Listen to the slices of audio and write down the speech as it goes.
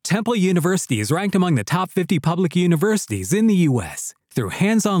Temple University is ranked among the top 50 public universities in the U.S. Through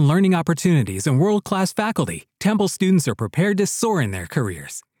hands-on learning opportunities and world-class faculty, Temple students are prepared to soar in their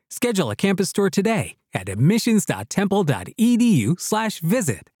careers. Schedule a campus tour today at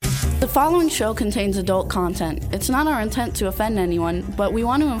admissions.temple.edu/visit. The following show contains adult content. It's not our intent to offend anyone, but we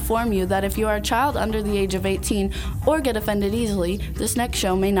want to inform you that if you are a child under the age of 18 or get offended easily, this next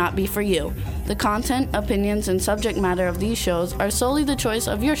show may not be for you. The content, opinions, and subject matter of these shows are solely the choice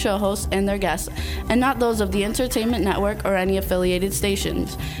of your show hosts and their guests, and not those of the Entertainment Network or any affiliated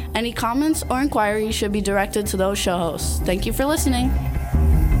stations. Any comments or inquiries should be directed to those show hosts. Thank you for listening.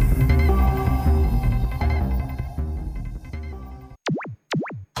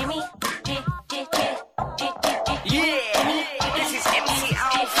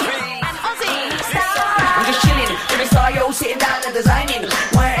 Sitting down and designing,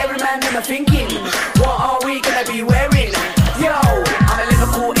 why every man never thinking, what are we gonna be wearing? Yo, I'm a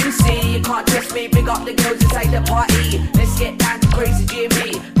Liverpool MC, you can't test me. Big up the girls inside the party, let's get down to Crazy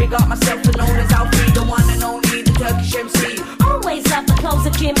Jimmy. Big up myself and known as Alfie, the one and only, the Turkish MC. Always love the clothes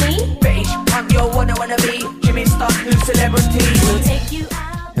of Jimmy. British punk, yo, wanna be Jimmy Star, new celebrity. We'll take you out.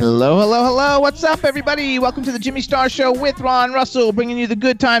 Hello. What's up, everybody? Welcome to the Jimmy Star Show with Ron Russell, bringing you the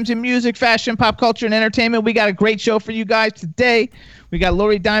good times in music, fashion, pop culture, and entertainment. We got a great show for you guys today. We got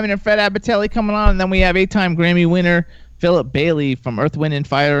Lori Diamond and Fred Abbatelli coming on, and then we have 8-time Grammy winner Philip Bailey from Earth, Wind &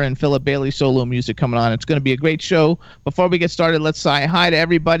 Fire and Philip Bailey solo music coming on. It's going to be a great show. Before we get started, let's say hi to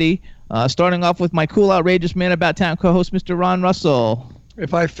everybody, starting off with my cool, outrageous man about town co-host, Mr. Ron Russell.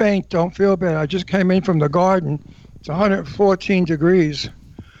 If I faint, don't feel bad. I just came in from the garden. It's 114 degrees.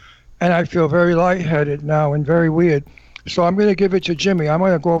 And I feel very lightheaded now and very weird. So I'm going to give it to Jimmy. I'm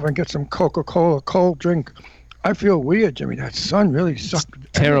going to go over and get some Coca-Cola, cold drink. I feel weird, Jimmy. That sun really sucked.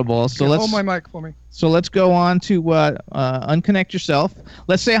 It's terrible. So let's hold my mic for me. So let's go on to unconnect yourself.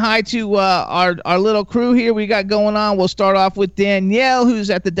 Let's say hi to our little crew here we got going on. We'll start off with Danielle, who's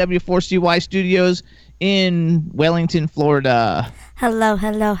at the W4CY studios in Wellington, Florida. Hello.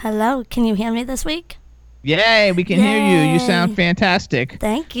 Can you hear me this week? Yay, we can hear you. You sound fantastic.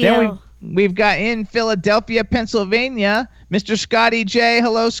 Thank you. Then we've got in Philadelphia, Pennsylvania, Mr. Scotty J.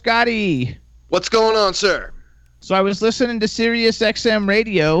 Hello, Scotty. What's going on, sir? So I was listening to Sirius XM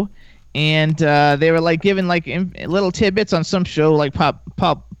radio, and they were like giving like little tidbits on some show, like pop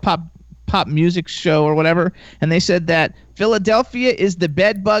music show or whatever, and they said that Philadelphia is the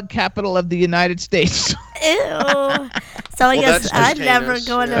bed bug capital of the United States. Ew. So I guess I'd never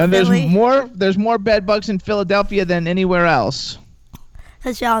go into and Philly. There's more bed bugs in Philadelphia than anywhere else.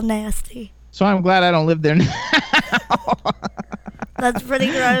 Because y'all nasty. So I'm glad I don't live there now. That's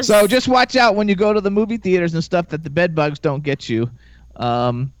pretty gross. So just watch out when you go to the movie theaters and stuff that the bed bugs don't get you.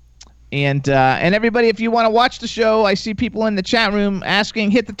 And everybody, if you want to watch the show, I see people in the chat room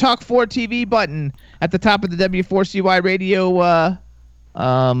asking, hit the Talk 4 TV button at the top of the W4CY radio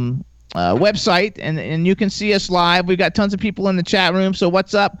website, and you can see us live. We've got tons of people in the chat room, so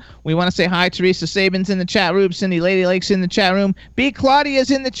what's up? We want to say hi. Teresa Sabin's in the chat room. Cindy Lady Lake's in the chat room. B.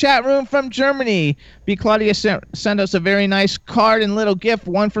 Claudia's in the chat room from Germany. B. Claudia sent us a very nice card and little gift,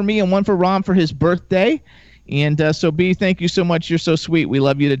 one for me and one for Ron for his birthday. And so, B, thank you so much. You're so sweet. We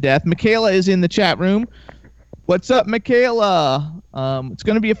love you to death. Michaela is in the chat room. What's up, Michaela? It's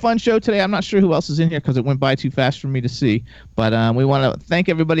going to be a fun show today. I'm not sure who else is in here because it went by too fast for me to see. But we want to thank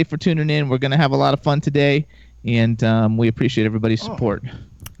everybody for tuning in. We're going to have a lot of fun today, and we appreciate everybody's support.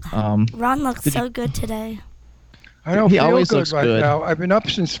 Ron looks so good today. I don't He feel always good looks right good. now. I've been up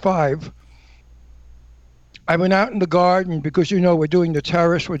since 5. I went out in the garden because, we're doing the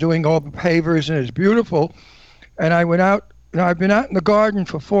terrace. We're doing all the pavers, and it's beautiful. And I went out, and I've been out in the garden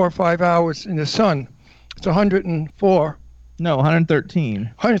for 4 or 5 hours in the sun. It's 104. No, 113.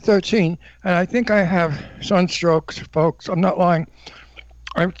 113, and I think I have sunstrokes, folks. I'm not lying.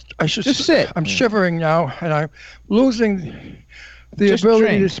 I should just sit. I'm shivering now, and I'm losing the Just ability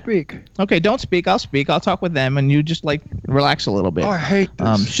drink. to speak. Okay, don't speak. I'll speak. I'll talk with them, and you just relax a little bit. Oh, I hate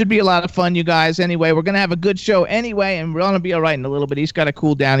this. Should be a lot of fun, you guys. Anyway, we're gonna have a good show anyway, and we're gonna be all right in a little bit. He's got to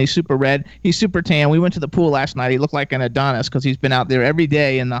cool down. He's super red. He's super tan. We went to the pool last night. He looked like an Adonis because he's been out there every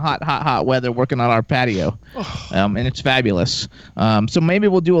day in the hot weather working on our patio, and it's fabulous. So maybe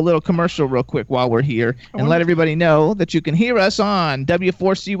we'll do a little commercial real quick while we're here and let everybody know that you can hear us on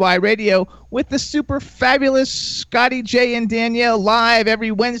W4CY Radio with the super fabulous Scotty J and Danielle live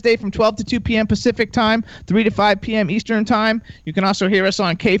every Wednesday from 12 to 2 p.m. Pacific time, 3 to 5 p.m. Eastern time. You can also hear us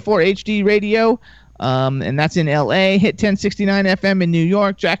on K4 HD Radio And that's in L.A., Hit 1069 FM in New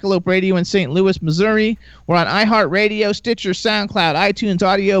York, Jackalope Radio in St. Louis, Missouri. We're on iHeartRadio, Stitcher, SoundCloud, iTunes,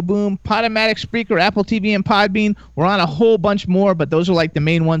 Audio Boom, Podomatic, Spreaker, Apple TV, and Podbean. We're on a whole bunch more, but those are like the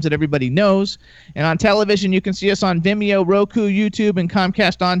main ones that everybody knows. And on television, you can see us on Vimeo, Roku, YouTube, and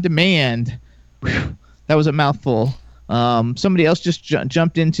Comcast On Demand. Whew, that was a mouthful. Somebody else just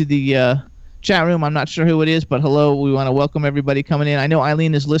jumped into the chat room. I'm not sure who it is, but hello. We want to welcome everybody coming in. I know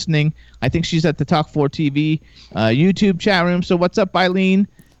Eileen is listening. I think she's at the Talk 4 TV YouTube chat room. So what's up, Eileen?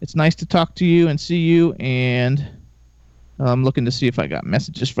 It's nice to talk to you and see you. And I'm looking to see if I got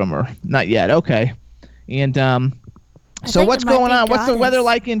messages from her. Not yet. Okay. And so what's going on? What's the weather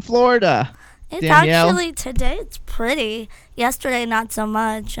like in Florida? It's Danielle? Actually, today it's pretty. Yesterday, not so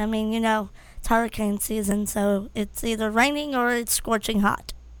much. I mean, it's hurricane season, so it's either raining or it's scorching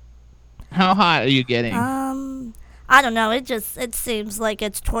hot. How hot are you getting? I don't know. It seems like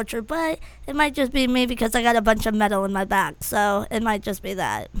it's torture, but it might just be me because I got a bunch of metal in my back, so it might just be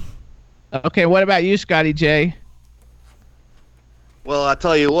that. Okay, what about you, Scotty J? Well, I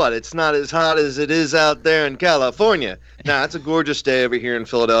tell you what, it's not as hot as it is out there in California. Now, it's a gorgeous day over here in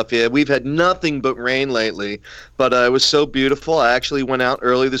Philadelphia. We've had nothing but rain lately, but it was so beautiful. I actually went out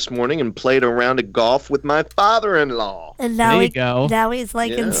early this morning and played a round of golf with my father-in-law. And now There you go. Now he's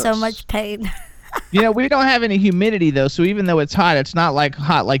like in so much pain. We don't have any humidity, though, so even though it's hot, it's not like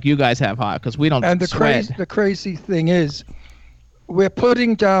hot like you guys have hot, because we don't sweat. The crazy thing is, we're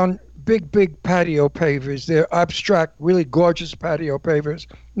putting down big patio pavers. They're abstract, really gorgeous patio pavers,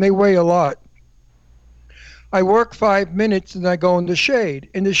 and they weigh a lot. I work 5 minutes and I go in the shade.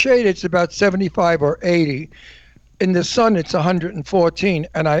 In the shade, it's about 75 or 80. In the sun, it's 114.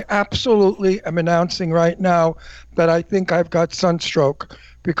 And I absolutely am announcing right now that I think I've got sunstroke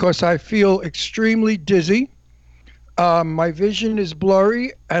because I feel extremely dizzy. My vision is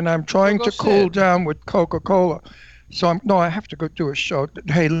blurry, and I'm trying to cool down with Coca-Cola. So I have to go do a show.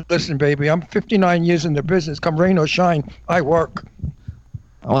 Hey, listen, baby, I'm 59 years in the business. Come rain or shine, I work.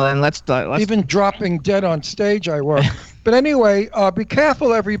 Well, then let's even dropping dead on stage, I work. But anyway, be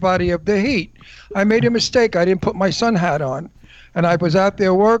careful, everybody, of the heat. I made a mistake. I didn't put my sun hat on. And I was out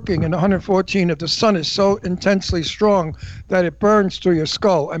there working, and 114, if the sun is so intensely strong that it burns through your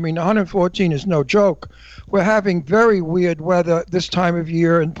skull. I mean, 114 is no joke. We're having very weird weather this time of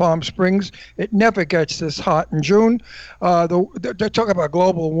year in Palm Springs. It never gets this hot in June. They're talking about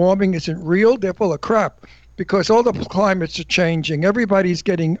global warming isn't real. They're full of crap because all the climates are changing. Everybody's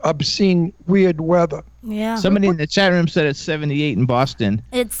getting obscene, weird weather. Yeah. Somebody in the chat room said it's 78 in Boston.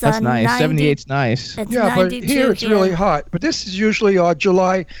 That's nice. 78's nice. It's yeah, but here it's really hot. But this is usually our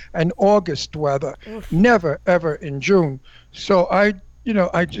July and August weather. Oof. Never, ever in June. So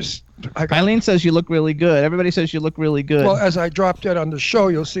Eileen says you look really good. Everybody says you look really good. Well, as I drop dead on the show,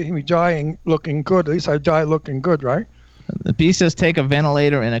 you'll see me dying looking good. At least I die looking good, right? The B says take a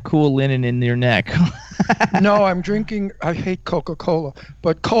ventilator and a cool linen in your neck. No, I'm drinking, I hate Coca-Cola,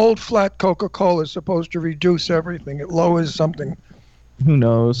 but cold, flat Coca-Cola is supposed to reduce everything. It lowers something. Who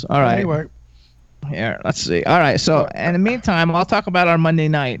knows? All right. Anyway. Here, let's see. All right, so in the meantime, I'll talk about our Monday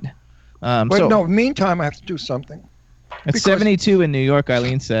night. Meantime, I have to do something. It's 72 in New York,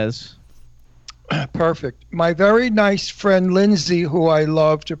 Eileen says. Perfect. My very nice friend Lindsay, who I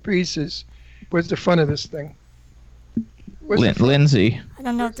love to pieces, where's the front of this thing? Lindsay. I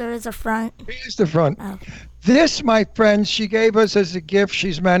don't know if there is a front. Here's the front. Oh. This, my friends, she gave us as a gift.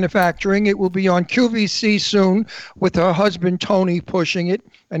 She's manufacturing. It will be on QVC soon with her husband, Tony, pushing it.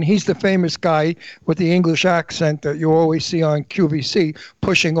 And he's the famous guy with the English accent that you always see on QVC,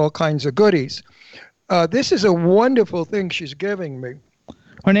 pushing all kinds of goodies. This is a wonderful thing she's giving me.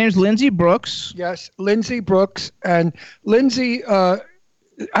 Her name's Lindsay Brooks. Yes, Lindsay Brooks. And Lindsay,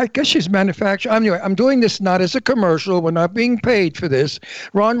 I guess she's manufacturing. Anyway, I'm doing this not as a commercial. We're not being paid for this.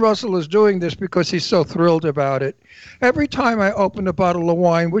 Ron Russell is doing this because he's so thrilled about it. Every time I open a bottle of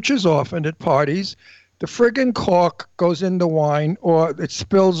wine, which is often at parties, the friggin' cork goes in the wine or it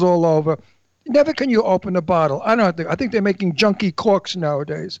spills all over. Never can you open a bottle. I think they're making junky corks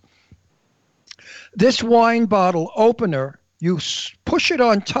nowadays. This wine bottle opener, you push it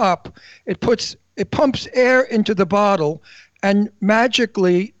on top, it pumps air into the bottle, and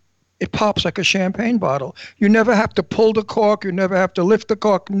magically it pops like a champagne bottle. You never have to pull the cork, you never have to lift the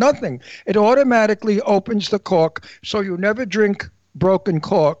cork, nothing. It automatically opens the cork, so you never drink broken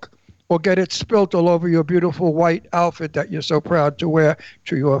cork or get it spilt all over your beautiful white outfit that you're so proud to wear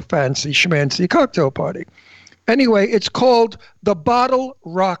to your fancy schmancy cocktail party. Anyway, it's called the Bottle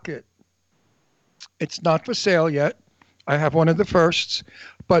Rocket. It's not for sale yet. I have one of the firsts.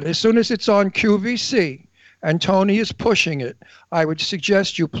 But as soon as it's on QVC, and Tony is pushing it. I would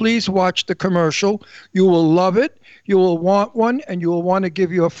suggest you please watch the commercial. You will love it. You will want one, and you will want to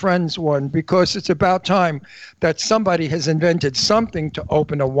give your friends one, because it's about time that somebody has invented something to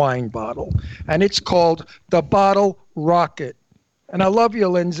open a wine bottle. And it's called the Bottle Rocket. And I love you,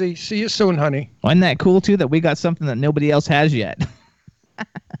 Lindsay. See you soon, honey. Isn't that cool, too, that we got something that nobody else has yet?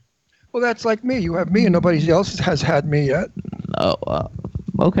 Well, that's like me. You have me, and nobody else has had me yet. Oh,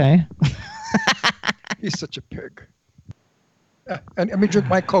 okay. He's such a pig. And let me drink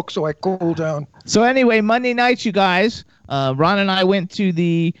my Coke so I cool down. So anyway, Monday night, you guys, Ron and I went to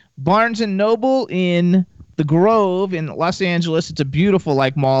the Barnes & Noble in the Grove in Los Angeles. It's a beautiful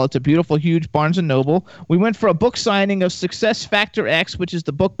mall. It's a beautiful, huge Barnes & Noble. We went for a book signing of Success Factor X, which is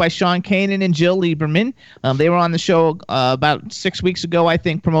the book by Sean Kanan and Jill Lieberman. They were on the show about 6 weeks ago, I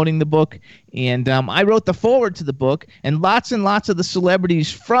think, promoting the book. And I wrote the foreword to the book, and lots of the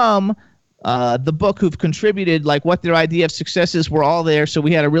celebrities from the book who've contributed, what their idea of success is, were all there. So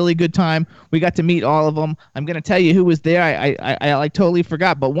we had a really good time. We got to meet all of them. I'm going to tell you who was there. I totally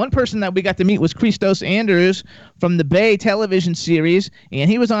forgot. But one person that we got to meet was Christos Andrews from the Bay television series.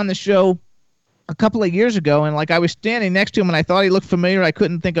 And he was on the show a couple of years ago. And I was standing next to him and I thought he looked familiar. I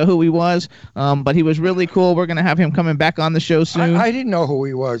couldn't think of who he was. But he was really cool. We're going to have him coming back on the show soon. I didn't know who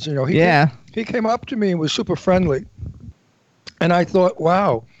he was. He came up to me and was super friendly. And I thought,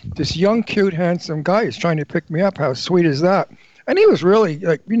 wow, this young, cute, handsome guy is trying to pick me up. How sweet is that? And he was really,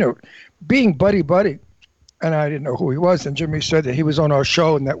 being buddy-buddy. And I didn't know who he was. And Jimmy said that he was on our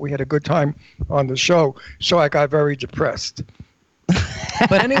show and that we had a good time on the show. So I got very depressed.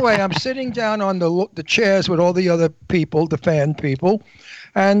 But anyway, I'm sitting down on the chairs with all the other people, the fan people.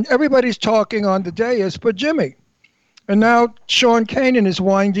 And everybody's talking on the dais but Jimmy. And now Sean Kanan is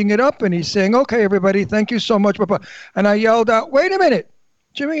winding it up, and he's saying, okay, everybody, thank you so much. And I yelled out, wait a minute.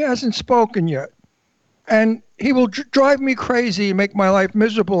 Jimmy hasn't spoken yet. And he will drive me crazy and make my life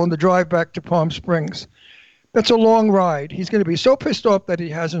miserable on the drive back to Palm Springs. That's a long ride. He's going to be so pissed off that he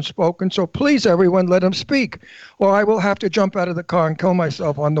hasn't spoken. So please, everyone, let him speak, or I will have to jump out of the car and kill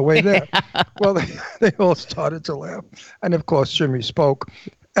myself on the way there. Well, they all started to laugh. And, of course, Jimmy spoke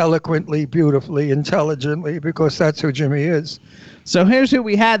eloquently, beautifully, intelligently, because that's who Jimmy is. So here's who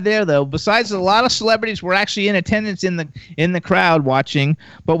we had there, though. Besides, a lot of celebrities were actually in attendance in the crowd watching.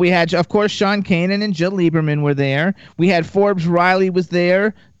 But we had, of course, Sean Kanan and Jill Lieberman were there. We had Forbes Riley was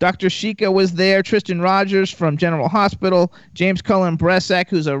there. Dr. Sheikha was there. Tristan Rogers from General Hospital. James Cullen Bresek,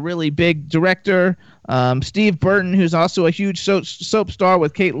 who's a really big director. Steve Burton, who's also a huge soap star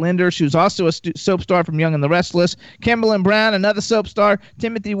with Kate Linders, who's also a soap star from Young and the Restless. Kimberlyn Brown, another soap star.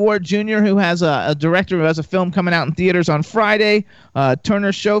 Timothy Ward Jr., who has a director who has a film coming out in theaters on Friday.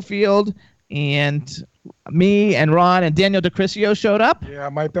 Turner Schofield, and me and Ron and Daniel DeCrisio showed up. Yeah,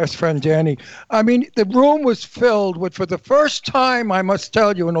 my best friend Danny. I mean, the room was filled with, for the first time, I must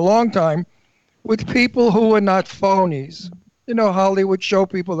tell you, in a long time, with people who were not phonies. Hollywood show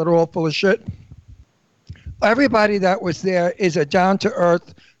people that are all full of shit. Everybody that was there is a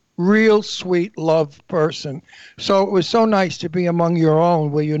down-to-earth, real sweet, love person. So it was so nice to be among your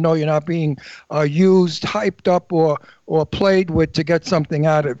own, where you're not being used, hyped up, or played with to get something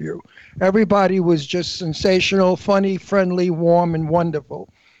out of you. Everybody was just sensational, funny, friendly, warm, and wonderful.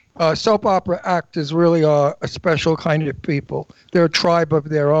 Soap opera actors really are a special kind of people. They're a tribe of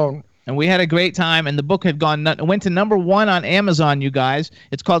their own. And we had a great time, and the book went to number 1 on Amazon, you guys.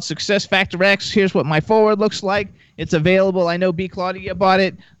 It's called Success Factor X. Here's what my foreword looks like. It's available. I know B. Claudia bought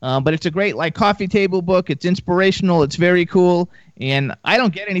it, but it's a great coffee table book. It's inspirational. It's very cool, and I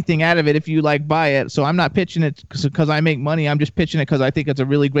don't get anything out of it if you buy it. So I'm not pitching it because I make money. I'm just pitching it because I think it's a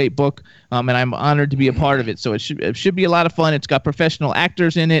really great book, and I'm honored to be a part of it. So it should be a lot of fun. It's got professional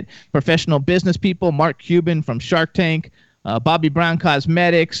actors in it, professional business people, Mark Cuban from Shark Tank, Bobby Brown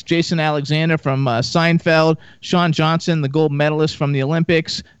Cosmetics, Jason Alexander from Seinfeld, Shawn Johnson, the gold medalist from the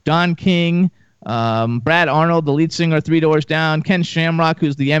Olympics, Don King, Brad Arnold, the lead singer of Three Doors Down, Ken Shamrock,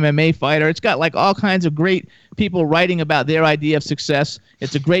 who's the MMA fighter. It's got all kinds of great people writing about their idea of success.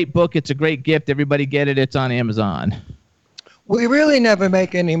 It's a great book. It's a great gift. Everybody get it. It's on Amazon. We really never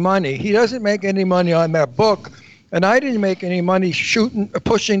make any money. He doesn't make any money on that book, and I didn't make any money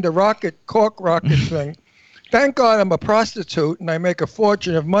pushing the cork rocket thing. Thank God I'm a prostitute and I make a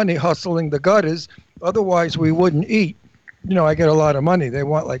fortune of money hustling the gutters. Otherwise, we wouldn't eat. I get a lot of money. They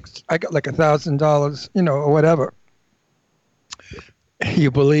want I got $1,000, or whatever.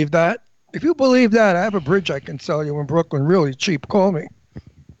 You believe that? If you believe that, I have a bridge I can sell you in Brooklyn really cheap. Call me.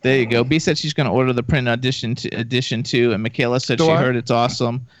 There you go. B said she's going to order the print edition too, and Michaela said she heard it's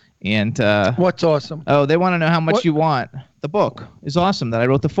awesome. And what's awesome? Oh, they want to know how much you want. The book is awesome that I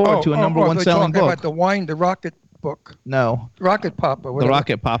wrote the forward to a number one selling book. About the wine, the rocket book. No. Rocket Popper. Whatever. The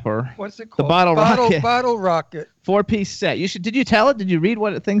Rocket Popper. What's it called? The bottle rocket. Bottle rocket. 4-piece set. Did you tell it? Did you read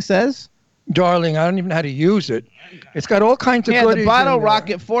what the thing says? Darling, I don't even know how to use it. It's got all kinds of goodies. The bottle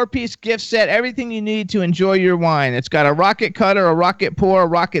rocket 4-piece gift set. Everything you need to enjoy your wine. It's got a rocket cutter, a rocket pour, a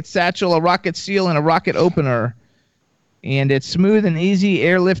rocket satchel, a rocket seal, and a rocket opener. And it's smooth and easy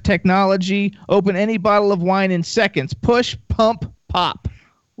airlift technology. Open any bottle of wine in seconds. Push, pump, pop.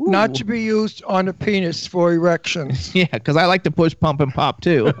 Ooh. Not to be used on a penis for erections. Yeah, because I like to push, pump, and pop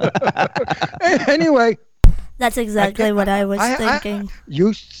too. Anyway. That's exactly what I was thinking.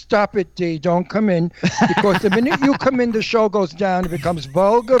 You stop it, D. Don't come in. Because the minute you come in, the show goes down. It becomes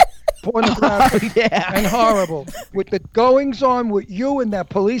vulgar, pornographic, and horrible. With the goings on with you and that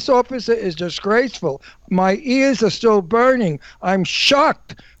police officer is disgraceful. My ears are still burning. I'm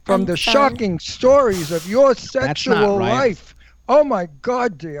shocked from the shocking stories of your sexual life. Oh, my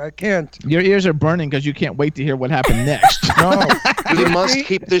God, D. I can't. Your ears are burning because you can't wait to hear what happened next. No. We must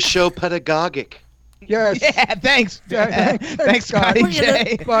keep this show pedagogic. Yes. Yeah, thanks. Thanks, Scotty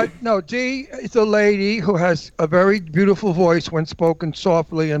J. But no, Dee is a lady who has a very beautiful voice when spoken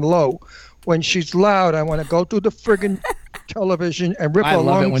softly and low. When she's loud, I want to go through the friggin' television and rip her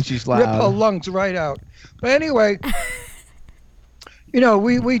lungs right out. But anyway,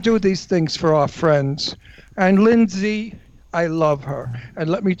 we do these things for our friends. And Lindsay, I love her. And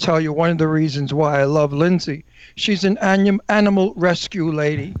let me tell you one of the reasons why I love Lindsay. She's an animal rescue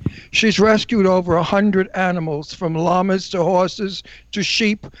lady. She's rescued over 100 animals, from llamas to horses to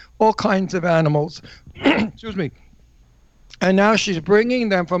sheep, all kinds of animals. Excuse me. And now she's bringing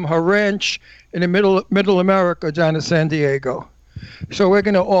them from her ranch in the middle America down to San Diego. So we're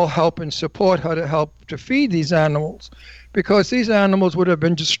going to all help and support her to help to feed these animals, because these animals would have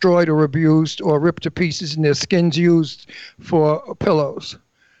been destroyed or abused or ripped to pieces and their skins used for pillows.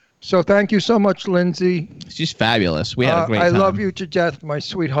 So thank you so much, Lindsay. She's fabulous. We had a great time. I love you to death, my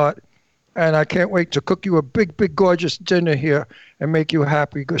sweetheart. And I can't wait to cook you a big, big, gorgeous dinner here and make you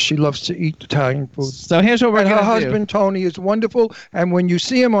happy, because she loves to eat Italian food. So here's what we're going to do. And her husband, Tony, is wonderful. And when you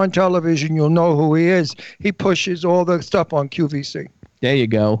see him on television, you'll know who he is. He pushes all the stuff on QVC. There you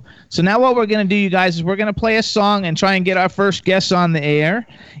go. So now what we're going to do, you guys, is we're going to play a song and try and get our first guests on the air.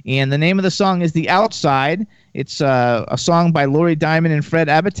 And the name of the song is The Outside. It's a song by Lori Diamond and Fred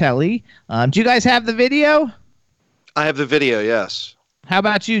Abatelli. Do you guys have the video? I have the video, yes. How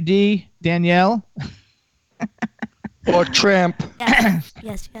about you, Danielle? Or Tramp.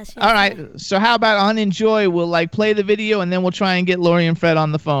 Yes. All right. So how about on Enjoy? We'll play the video and then we'll try and get Lori and Fred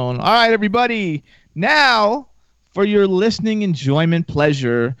on the phone. All right, everybody. Now, for your listening enjoyment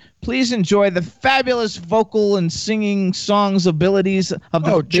pleasure, please enjoy the fabulous vocal and singing songs abilities of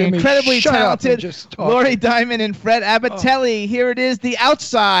the incredibly talented Lori Diamond and Fred Abatelli. Here it is, The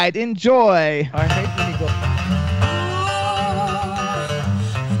Outside. Enjoy. I hate when you go.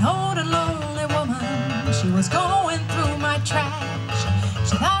 An old and lonely woman, she was going through my trash.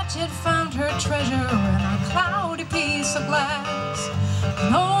 She thought she'd found her treasure in a cloudy piece of glass.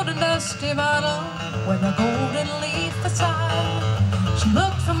 An old and dusty bottle with a golden leaf beside. She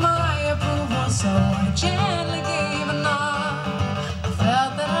looked for my approval, so I gently gave a nod. I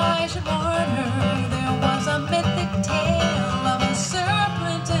felt that I should warn her there was a mythic tale of a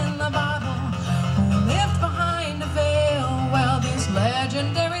serpent in the bottle who lived behind a veil. Well, this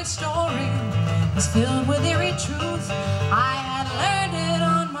legendary story is filled with eerie truth. I had learned it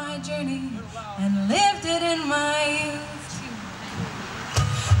on my journey and lived it in my youth.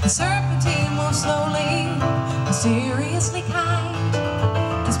 The serpentine moves slowly, mysteriously kind,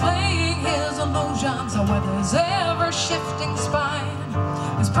 displaying his illusions with his ever-shifting spine.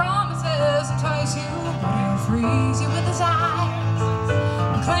 His promises entice you, but he'll freeze you with his eyes.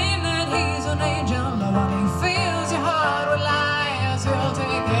 And claim that he's an angel, but when he fills your heart with lies, he'll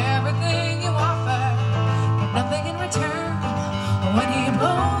take everything you offer, get nothing in return. When he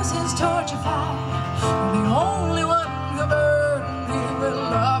blows his torch of fire, you're the only one who burn. He will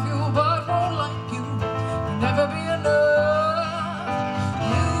love you but won't like you, and never be enough.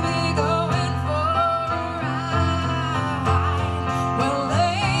 You'll be going for a ride. Well,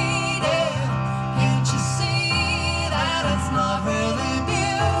 lady, can't you see that it's not real?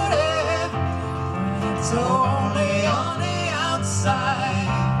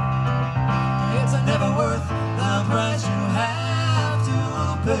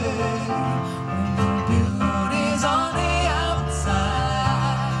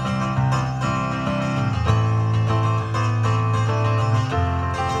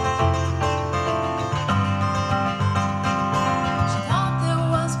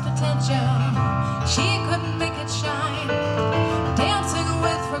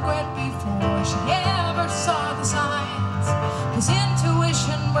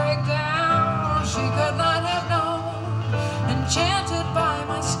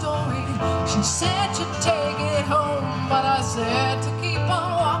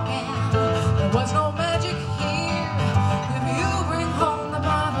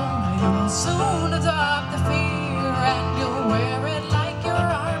 soon adopt the fear, and you'll wear it like your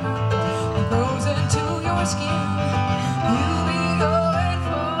armor. It grows into your skin. You'll be going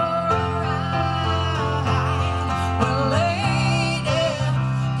for a ride. Well, lady,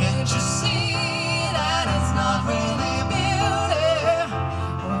 can't you see that it's not really beauty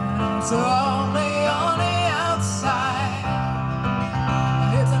when it's only on the outside?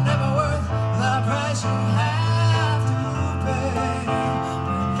 It's never worth the price you have to pay when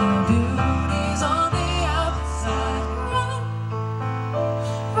the beauty's on the outside.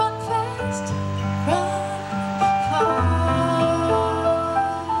 Run fast, run far.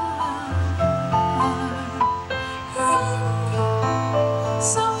 Run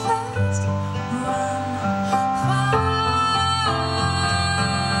so fast, run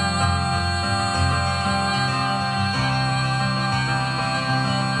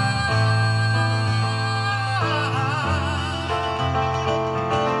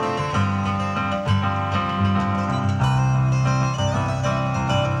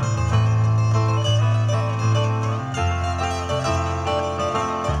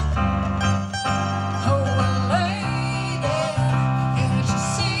Oh, lady, can't you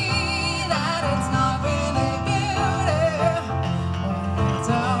see that it's not really beauty when it's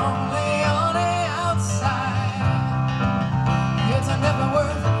only on the outside? It's never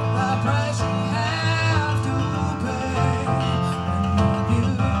worth the price you have to pay when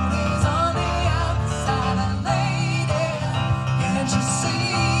the beauty's on the outside. And lady, can't you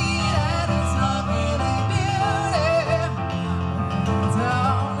see that it's not really beauty when it's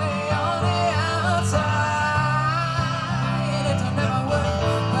only on the outside? It's never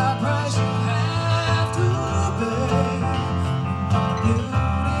worth the price you have to pay when the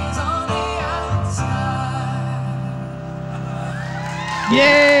beauty's on the outside.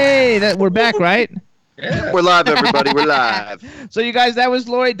 Yay! We're back, right? We're live, everybody. We're live. So you guys, that was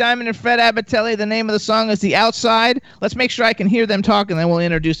Lori Diamond and Fred Abatelli. The name of the song is The Outside. Let's make sure I can hear them talk, and then we'll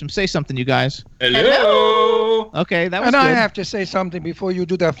introduce them. Say something, you guys. Hello. Okay, that was And good. I have to say something before you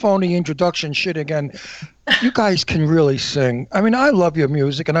do that phony introduction shit again. You guys can really sing. I mean, I love your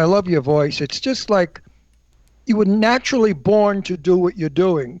music and I love your voice. It's just like you were naturally born to do what you're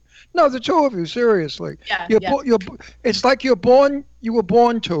doing. No, the two of you, seriously. Yeah, It's like you were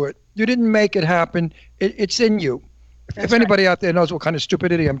born to it. You didn't make it happen. It's in you. If anybody out there knows what kind of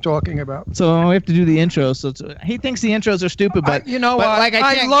stupidity I'm talking about. So we have to do the intro. So he thinks the intros are stupid, but You know but what? like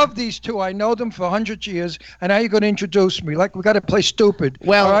I can't- love these two. I know them for 100 years, and now you're going to introduce me. Like, we got to play stupid.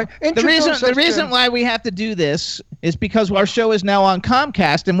 Well, all right? the Introduce reason us, Jim. why we have to do this is because our show is now on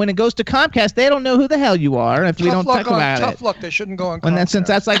Comcast, and when it goes to Comcast, they don't know who the hell you are if we don't talk about it. Tough luck. They shouldn't go on. And then since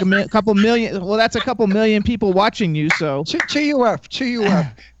that's like couple million, well, that's a couple million people watching you. So TUF.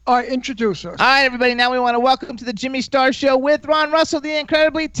 All right, introduce us. All right, everybody. Now we want to welcome to the Jimmy Star Show with Ron Russell, the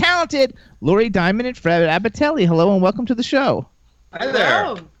incredibly talented Lori Diamond and Fred Abatelli. Hello and welcome to the show. Hi there.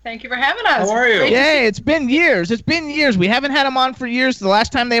 Hello. Thank you for having us. How are you? Yay, it's been years. It's been years. We haven't had them on for years. The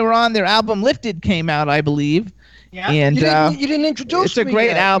last time they were on, their album Lifted came out, I believe. Yeah. And You didn't introduce it's a me great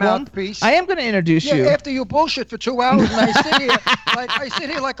yet, album. mouthpiece. I am going to introduce you. After you bullshit for 2 hours, and I sit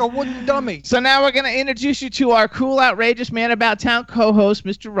here like a wooden dummy. So now we're going to introduce you to our cool, outrageous man about town co-host,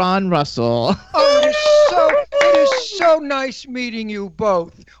 Mr. Ron Russell. Oh, it is so nice meeting you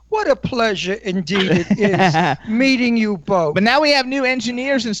both. What a pleasure indeed it is meeting you both. But now we have new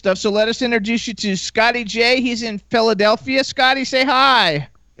engineers and stuff, so let us introduce you to Scotty J. He's in Philadelphia. Scotty, say hi.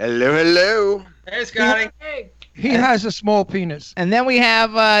 Hello, hello. Hey, Scotty. He has a small penis. And then we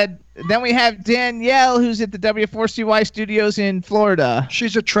have Danielle, who's at the W4CY studios in Florida.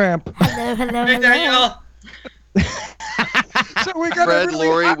 She's a tramp. Hello, hello, Hey, hello. Danielle. So we got Fred,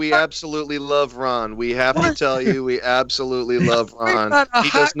 Lori, we absolutely love Ron. We have to tell you, we absolutely love Ron. got a He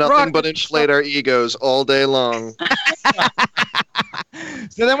does hot nothing but rocket inflate our egos all day long.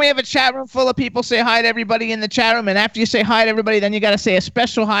 So then we have a chat room full of people. Say hi to everybody in the chat room. And after you say hi to everybody, then you got to say a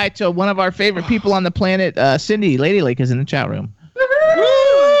special hi to one of our favorite people on the planet. Cindy Lady Lake is in the chat room.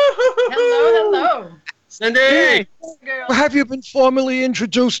 Hello. Cindy. Girl. Have you been formally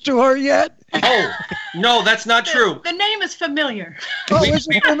introduced to her yet? Oh, no, that's not true. The name is familiar. Oh, We, is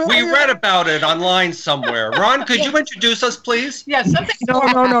it we familiar? read about it online somewhere. Ron, could you introduce us, please? Yeah, something.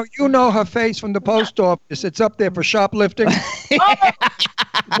 No. You know her face from the post office. It's up there for shoplifting.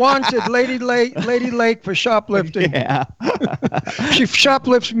 Wanted, Lady Lake for shoplifting. Yeah. She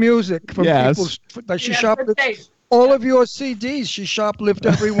shoplifts music from Yes. people's. Like she Yeah, shoplifts all of your CDs. She shoplifts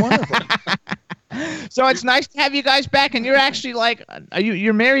every one of them. So it's nice to have you guys back. And you're actually like,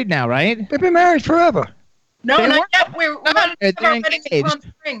 you're married now, right? They've been married forever. No, They not weren't- yet. We're going to have they're our wedding in Palm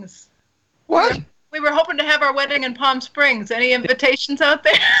engaged. Springs. What? We were hoping to have our wedding in Palm Springs. Any invitations out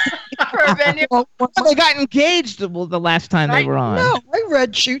there? for a venue. Well, They got engaged the last time they were on. no, I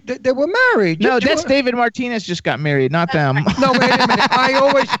read they were married. No, that's David Martinez just got married, not them. No, wait a minute.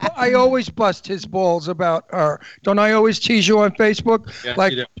 I always bust his balls about her. Don't I always tease you on Facebook? Yes,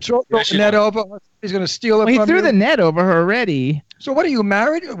 Like, you do. throw Yes, the you net do. over. He's going to steal it Well, he from threw you. the net over her already. So what are you,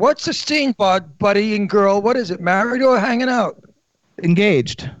 married? What's the scene, buddy and girl? What is it, married or hanging out?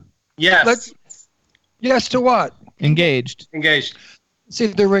 Engaged. Yes. Let's- Yes to what? Engaged. Engaged. See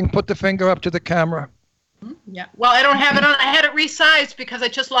the ring, put the finger up to the camera. Yeah. Well, I don't have it on. I had it resized because I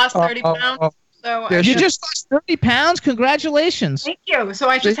just lost 30 pounds. So There You she- just lost 30 pounds? Congratulations. thank you. So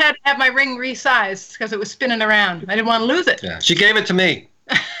I just had to have my ring resized because it was spinning around. I didn't want to lose it. Yeah. She gave it to me.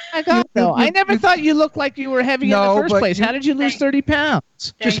 My God, though. I never thought you looked like you were heavy in No, the first but place. How did you lose 30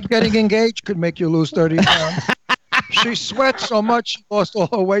 pounds? Just getting engaged could make you lose 30 pounds. She sweats so much, she lost all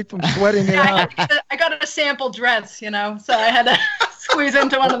her weight from sweating it Yeah, out. I got a sample dress, so I had to squeeze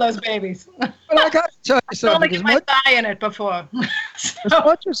into one of those babies. But I got to tell you I only something. get As my much, thigh in it before. as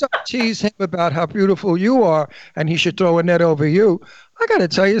much as I tease him about how beautiful you are and he should throw a net over you, I got to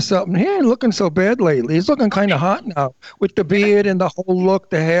tell you something. He ain't looking so bad lately. He's looking kind of hot now with the beard and the whole look,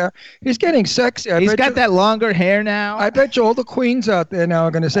 the hair. He's getting sexy. He's got that longer hair now. I bet you all the queens out there now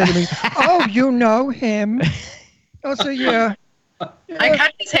are going to say to me, "Oh, you know him." I'll say, "Yeah." I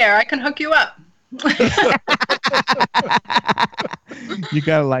cut his hair. I can hook you up. You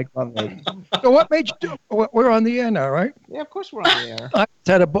got to like it. So what made you do? We're on the air now, right? Yeah, of course we're on the air. I just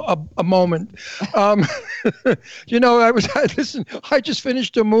had a moment. Listen, I just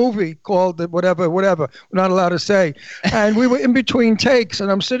finished a movie called whatever, we're not allowed to say. And we were in between takes,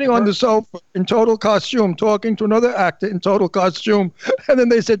 and I'm sitting on the sofa in total costume talking to another actor in total costume. And then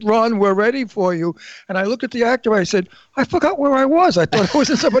they said, "Ron, we're ready for you." And I looked at the actor, I said, "I forgot where I was. I thought I was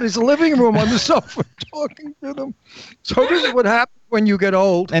in somebody's living room on the sofa talking to them." So this is what happens when you get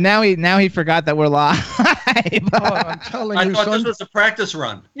old. And now he forgot that we're live. I'm telling I you, thought son. this was a practice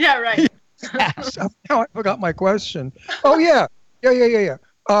run. Yeah, right. Now I forgot my question. Oh yeah.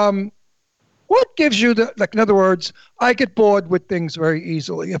 What gives you in other words, I get bored with things very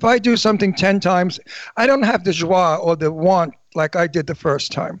easily. If I do something 10 times, I don't have the joie or the want like I did the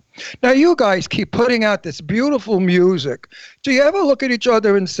first time. Now you guys keep putting out this beautiful music. Do you ever look at each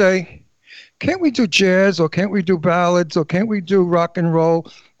other and say, can't we do jazz, or can't we do ballads, or can't we do rock and roll?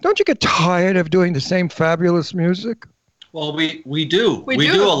 Don't you get tired of doing the same fabulous music? Well, we do. We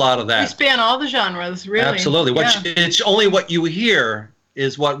do a lot of We that. span all the genres, really. Absolutely. Yeah. It's only what you hear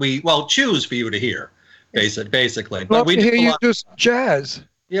is what we choose for you to hear, basically. I'd But love we to do hear a you lot. do some jazz.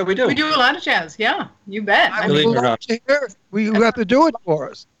 Yeah, we do. We do a lot of jazz. Yeah, you bet. I Believe mean, it or Love not. to hear it. You have to do it for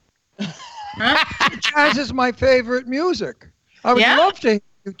us. huh? Jazz is my favorite music. I would Yeah? love to hear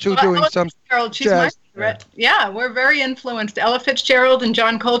you two Well, doing Ella some Fitzgerald, she's jazz. my favorite. Yeah, we're very influenced. Ella Fitzgerald and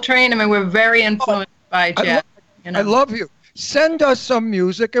John Coltrane. I mean, we're very influenced by I jazz. love, I love you. Send us some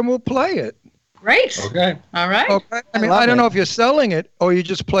music and we'll play it. Great. Okay. All right. Okay. I mean, love I don't it. know if you're selling it or you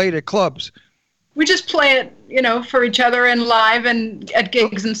just play it at clubs. We just play it, for each other and live and at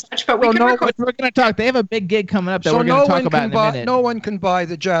gigs and such. But we Oh, can no, record. We're going to talk. They have a big gig coming up that So we're going no to talk one about can in a buy minute. no one can buy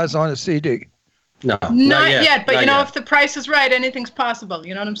the jazz on a CD. No. Not yet, but Not yet. if the price is right, anything's possible.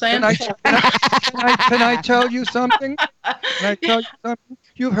 You know what I'm saying? Can I tell you something? Can I tell you something?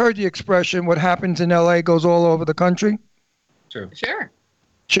 You've heard the expression, what happens in LA goes all over the country. True. Sure.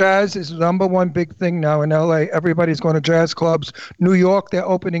 Jazz is the number one big thing now in LA. Everybody's going to jazz clubs. New York, they're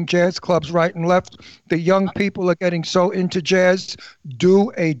opening jazz clubs right and left. The young people are getting so into jazz. Do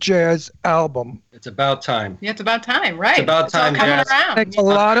a jazz album. It's about time. Yeah, it's about time, right? It's about time, all coming jazz. around. Takes a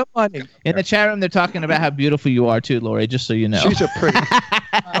lot of money. In the chat room, they're talking about how beautiful you are too, Lori. Just so you know. She's a pretty.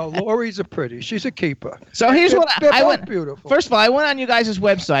 No, Lori's a pretty. She's a keeper. So here's what They're I both went. beautiful. First of all, I went on you guys'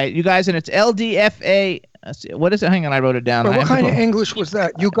 website, and it's LDFA. What is it? Hang on, I wrote it down. But I what have to kind of go- English was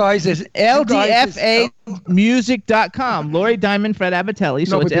that? You guys is LDFAmusic.com. Lori Diamond, Fred Abatelli.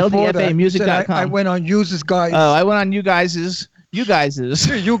 So No, it's but before that, you said LDFAmusic.com. I went on Users Guys. Oh, I went on you guys's. You guys's.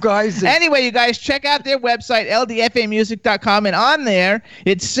 You guys. Anyway, you guys check out their website, ldfamusic.com, and on there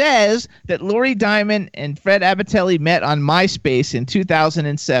it says that Lori Diamond and Fred Abatelli met on MySpace in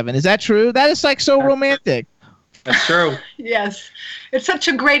 2007. Is that true? That is like so romantic. That's true. Yes. It's such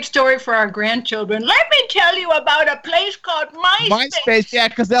a great story for our grandchildren. Let me tell you about a place called MySpace. MySpace, yeah,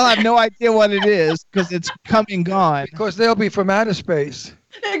 because they'll have no idea what it is because it's come and gone. Because they'll be from outer space.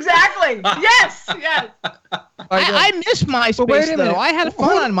 Exactly. Yes. Yes. I miss But wait MySpace, a though. minute. I had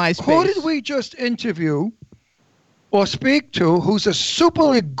fun on MySpace. Who did we just interview or speak to who's a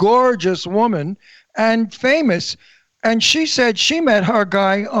superly gorgeous woman and famous? And she said she met her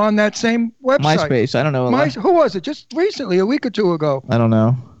guy on that same website. MySpace. I don't know. Who was it? Just recently, a week or two ago. I don't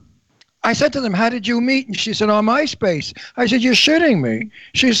know. I said to them, how did you meet? And she said, on MySpace. I said, you're shitting me.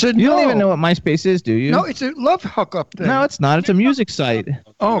 She said, You no. don't even know what MySpace is, do you? No, it's a love hookup thing. No, it's not. It's a music site.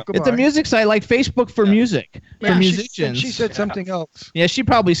 Oh, It's a music site like Facebook for music, for musicians. She said something else. Yeah, she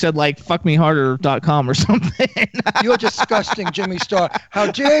probably said like fuckmeharder.com or something. You're disgusting, Jimmy Star.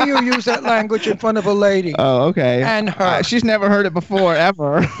 How dare you use that language in front of a lady? Oh, okay. And her. She's never heard it before,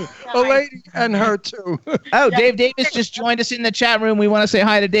 ever. A lady and her, too. Oh, Dave Davis just joined us in the chat room. We want to say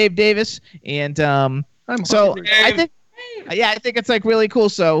hi to Dave Davis. And I'm so hungry. I think, I think it's like really cool.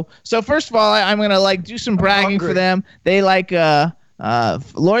 So first of all, I'm gonna like do some bragging for them. They like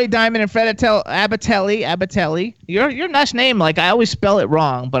Lori Diamond and Fred Abatelli. Your nice name, like I always spell it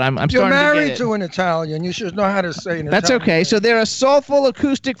wrong, but I'm You're starting to married get it. to an Italian. You should know how to say an That's Italian. okay. So they're a soulful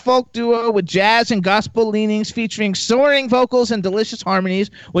acoustic folk duo with jazz and gospel leanings, featuring soaring vocals and delicious harmonies,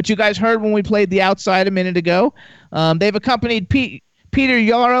 which you guys heard when we played The Outside a minute ago. They've accompanied Peter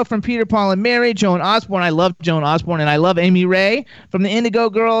Yarrow from Peter, Paul and Mary, Joan Osborne. I love Joan Osborne, and I love Amy Ray from the Indigo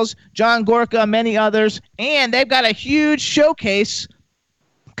Girls, John Gorka, many others. And they've got a huge showcase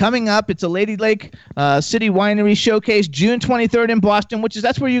coming up. It's a Lady Lake City Winery showcase, June 23rd in Boston,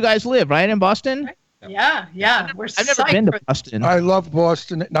 that's where you guys live, right, in Boston? Yeah. I've never been to Boston. I love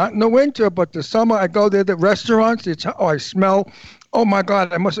Boston. Not in the winter, but the summer I go there. The restaurants, I smell. Oh, my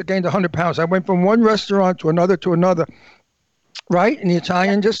God, I must have gained 100 pounds. I went from one restaurant to another. Right, in the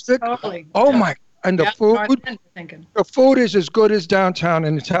Italian district. Totally. Oh my! And the food. Thinking. The food is as good as downtown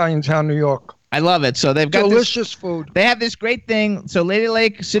in Italian town, New York. I love it. So they've got delicious food. They have this great thing. So Lady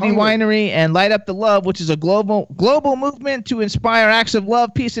Lake City Winery and Light Up the Love, which is a global movement to inspire acts of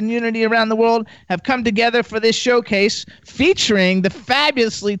love, peace, and unity around the world, have come together for this showcase featuring the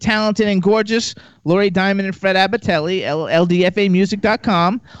fabulously talented and gorgeous Lori Diamond and Fred Abatelli,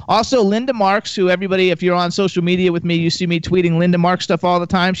 LDFAmusic.com. Also, Linda Marks, who everybody, if you're on social media with me, you see me tweeting Linda Marks stuff all the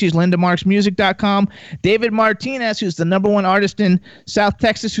time. She's LindaMarksMusic.com. David Martinez, who's the #1 artist in South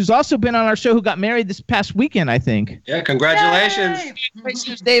Texas, who's also been on our show, who got married this past weekend, I think. Yeah, congratulations.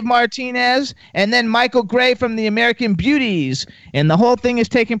 Congratulations, Dave Martinez. And then Michael Gray from the American Beauties. And the whole thing is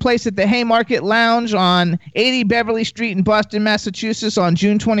taking place at the Haymarket Lounge on 80 Beverly Street in Boston, Massachusetts on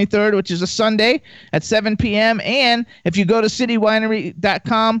June 23rd, which is a Sunday, at 7 p.m. And if you go to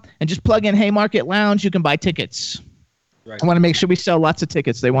citywinery.com and just plug in Haymarket Lounge, you can buy tickets. Right. I want to make sure we sell lots of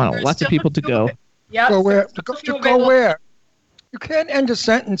tickets. They want lots of people to go. Yeah. Go where? To go where? You can't end a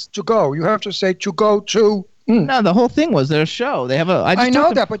sentence to go. You have to say to go to. No, the whole thing was their show. They have a. I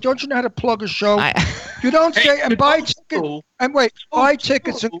know that, but don't you know how to plug a show? You don't say and buy tickets and wait. Buy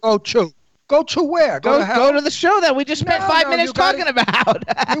tickets and go to. Go to where? Go to the show that we just spent 5 minutes talking about.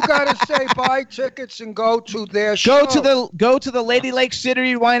 You got to say buy tickets and go to their show. Go to the Lady Lake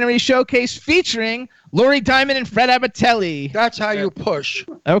City Winery showcase featuring Lori Diamond and Fred Abatelli. That's how you push.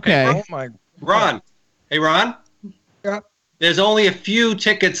 Okay. Oh my. Ron. Hey, Ron. Yeah. There's only a few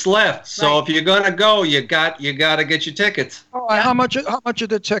tickets left, so if you're gonna go, you got to get your tickets. All right. How much are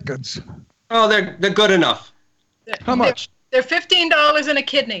the tickets? Oh, they're good enough. How much? They're $15 and a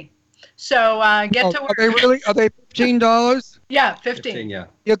kidney. So get to work. Are they $15? Yeah, 15. Yeah.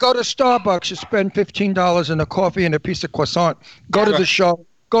 You go to Starbucks, you spend $15 in a coffee and a piece of croissant. Go to the show.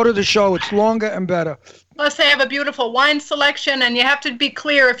 Go to the show. It's longer and better. Plus, they have a beautiful wine selection, and you have to be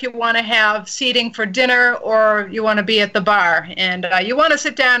clear if you want to have seating for dinner or you want to be at the bar. And you want to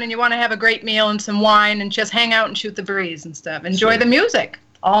sit down and you want to have a great meal and some wine and just hang out and shoot the breeze and stuff. Enjoy the music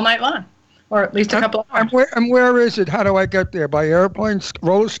all night long, or at least a couple of hours. And where is it? How do I get there? By airplane?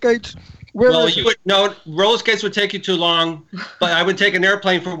 Roller skates? Roller skates would take you too long, but I would take an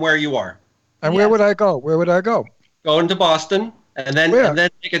airplane from where you are. And where would I go? Go into Boston. And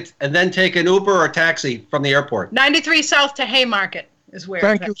then take an Uber or taxi from the airport. 93 South to Haymarket is where.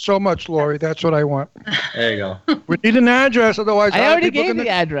 Thank you so much, Lori. That's what I want. There you go. We need an address, otherwise I already gave the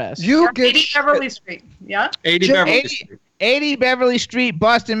address. You get 80 Beverly Street. Yeah. 80 Beverly Street. 80 Beverly Street,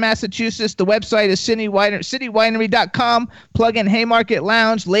 Boston, Massachusetts. The website is citywinery.com. Plug in Haymarket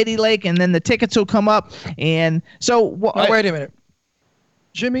Lounge, Lady Lake, and then the tickets will come up. And so, wait a minute.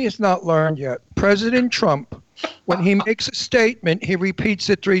 Jimmy has not learned yet. President Trump, when he makes a statement, he repeats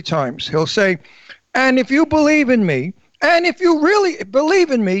it 3 times. He'll say, and if you believe in me, and if you really believe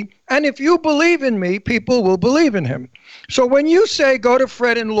in me, and if you believe in me, people will believe in him. So when you say go to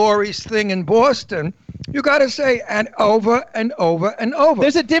Fred and Lori's thing in Boston, You got to say and over and over and over.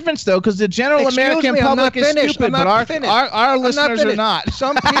 There's a difference, though, because the general American public is stupid, but our listeners are not.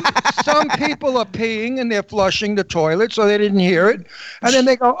 Some people are peeing and they're flushing the toilet, so they didn't hear it. And then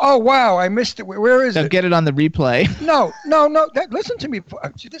they go, oh, wow, I missed it. Where is They'll it? get it on the replay. No. Listen to me.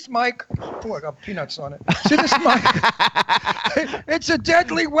 See this mic? Oh, I got peanuts on it. See this mic? It's a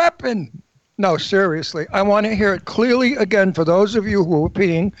deadly weapon. No, seriously. I want to hear it clearly again for those of you who were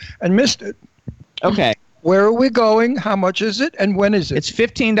peeing and missed it. Okay. Where are we going? How much is it? And when is it? It's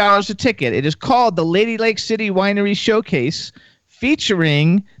 $15 a ticket. It is called the Lady Lake City Winery Showcase,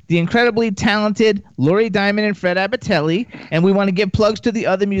 featuring the incredibly talented Lori Diamond and Fred Abbatelli. And we want to give plugs to the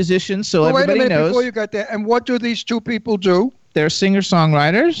other musicians so everybody wait a minute knows. Before you got there, and what do these two people do? They're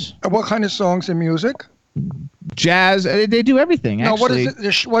singer-songwriters. And what kind of songs and music? Jazz. They do everything, actually. No, what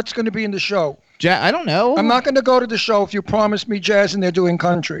is it? What's going to be in the show? I don't know. I'm not going to go to the show if you promise me jazz and they're doing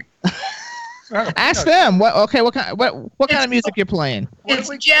country. Ask them. What kind of music you're playing? It's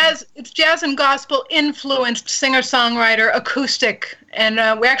jazz and gospel influenced singer-songwriter acoustic, and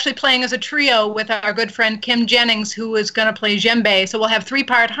we're actually playing as a trio with our good friend Kim Jennings, who is going to play djembe. So we'll have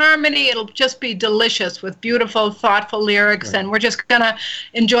 3-part harmony. It'll just be delicious with beautiful, thoughtful lyrics, and we're just going to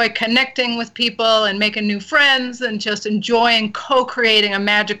enjoy connecting with people and making new friends and just enjoying co-creating a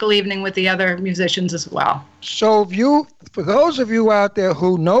magical evening with the other musicians as well. So for those of you out there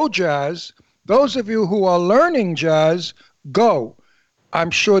who know jazz, those of you who are learning jazz, go. I'm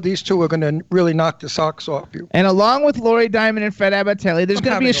sure these two are going to really knock the socks off you. And along with Lori Diamond and Fred Abbatelli, there's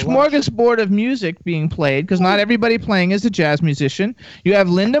going to be a smorgasbord of music being played, because not everybody playing is a jazz musician. You have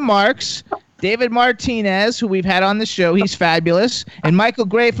Linda Marks, David Martinez, who we've had on the show. He's fabulous. And Michael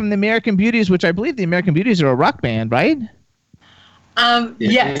Gray from the American Beauties, which I believe the American Beauties are a rock band, right?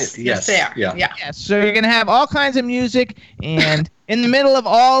 Yes, they are. Yeah. Yes, so you're going to have all kinds of music, and in the middle of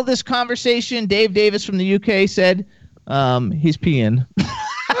all this conversation, Dave Davis from the UK said he's peeing.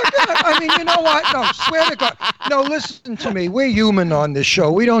 I mean, you know what? No, swear to God. No, listen to me. We're human on this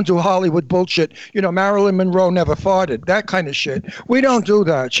show. We don't do Hollywood bullshit. You know, Marilyn Monroe never farted. That kind of shit. We don't do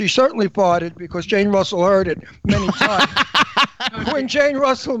that. She certainly farted because Jane Russell heard it many times. When Jane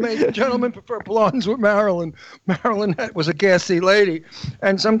Russell made Gentlemen Prefer Blondes with Marilyn was a gassy lady.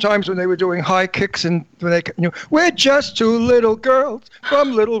 And sometimes when they were doing high kicks and when they, we're just two little girls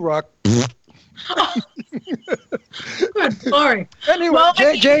from Little Rock. Good Lord. Anyway, well,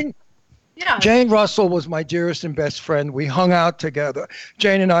 Jane Russell was my dearest and best friend. We hung out together.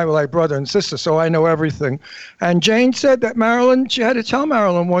 Jane and I were like brother and sister, so I know everything. And Jane said that she had to tell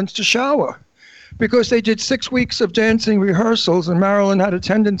Marilyn once to shower, because they did 6 weeks of dancing rehearsals, and Marilyn had a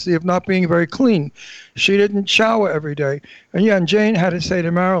tendency of not being very clean. She didn't shower every day. And Jane had to say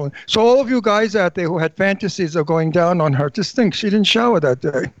to Marilyn. So all of you guys out there who had fantasies of going down on her, just think she didn't shower that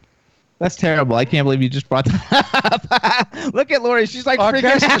day. That's terrible. I can't believe you just brought that up. Look at Lori. She's like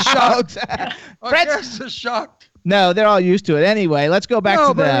freaking out. Our guests are shocked. No, they're all used to it. Anyway, let's go back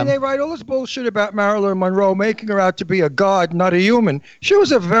to them. No, but they write all this bullshit about Marilyn Monroe, making her out to be a god, not a human. She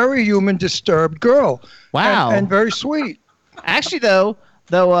was a very human, disturbed girl. Wow. And very sweet. Actually, though,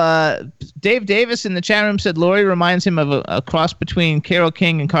 Dave Davis in the chat room said Lori reminds him of a cross between Carole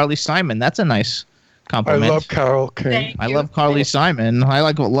King and Carly Simon. That's a nice compliment. I love Carole King. I love Carly Simon. I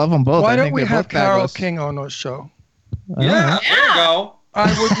love them both. Why don't we have Carole King on our show? Yeah, there you go. I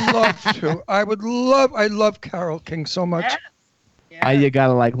would love to. I love Carole King so much. Yeah. You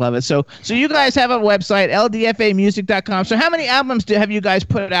gotta love it. So you guys have a website, ldfamusic.com. So how many albums have you guys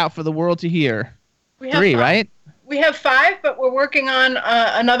put out for the world to hear? We have 3, right? We have 5, but we're working on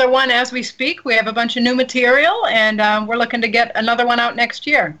another one as we speak. We have a bunch of new material, and we're looking to get another one out next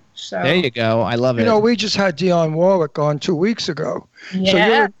year. So there you go. I love it. You know, we just had Dionne Warwick on 2 weeks ago.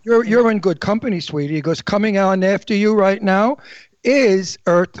 Yeah. So you're in good company, sweetie, because coming on after you right now is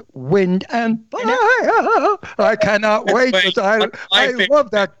Earth, Wind, and Fire. I cannot wait. I love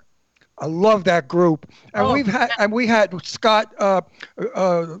that. I love that group. And we had Scott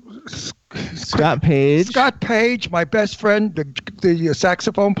Page. Scott Page, my best friend, the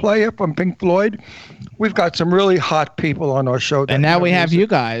saxophone player from Pink Floyd. We've got some really hot people on our show. And now we have you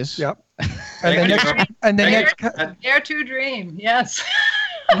guys. Yep. And the next Dare to Dream. Yes.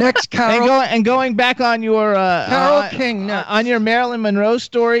 Next, Carol. And going back on your Carole King on your Marilyn Monroe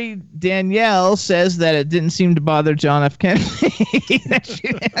story, Danielle says that it didn't seem to bother John F. Kennedy.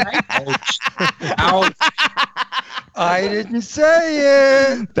 Ouch. I didn't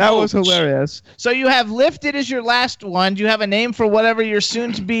say it. That was hilarious. So you have Lifted as your last one. Do you have a name for whatever your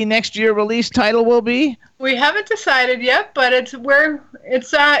soon-to-be next year release title will be? We haven't decided yet, but it's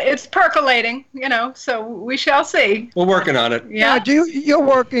percolating, so we shall see. We're working on it. Yeah. Now, you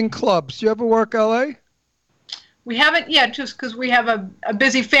work in clubs? Do you ever work LA? We haven't yet, just because we have a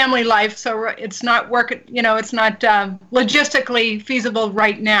busy family life, so it's not it's not logistically feasible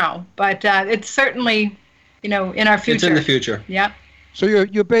right now. But it's certainly, in our future. It's in the future. Yeah. So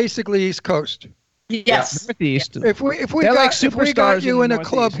you're basically East Coast. Yes. Northeast. If we They're like got superstars you in a Northeast.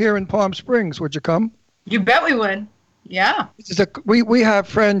 club here in Palm Springs, would you come? You bet we would. Yeah. We have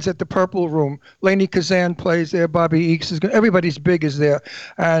friends at the Purple Room. Lainey Kazan plays there. Bobby Eakes is good. Everybody's big is there,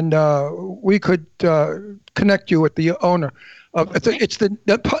 and we could connect you with the owner. It's the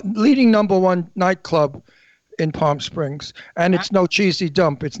leading #1 nightclub in Palm Springs, and it's no cheesy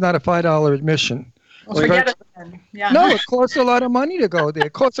dump. It's not a $5 admission. Well, forget it then. Yeah. No, it costs a lot of money to go there.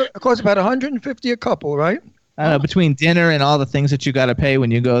 It costs about $150 a couple, right? I don't know, between dinner and all the things that you got to pay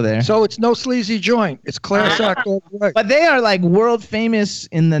when you go there. So it's no sleazy joint. It's class act all the way. But they are like world famous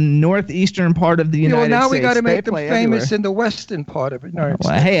in the northeastern part of the United States. Now we got to make them play famous everywhere. in the western part of it. No,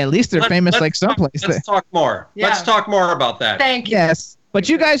 Well, hey, at least they're famous like someplace. Let's talk more. Yeah. Let's talk more about that. Thank you. Yes. But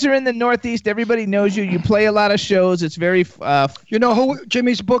you guys are in the Northeast. Everybody knows you. You play a lot of shows. It's very. You know who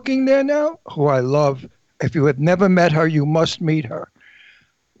Jimmy's booking there now? Who I love. If you have never met her, you must meet her.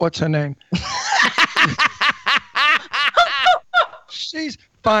 What's her name? She's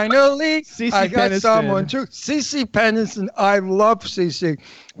finally. Cece I got Peniston. someone too. Cece Peniston. I love Cece.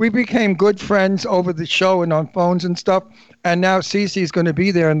 We became good friends over the show and on phones and stuff. And now Cece's going to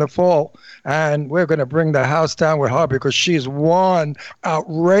be there in the fall, and we're going to bring the house down with her because she's one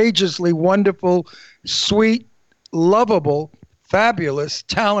outrageously wonderful, sweet, lovable, fabulous,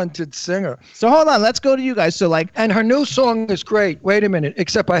 talented singer. So hold on, let's go to you guys. So and her new song is great. Wait a minute,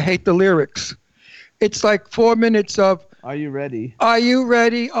 except I hate the lyrics. It's like 4 minutes of. Are you ready? Are you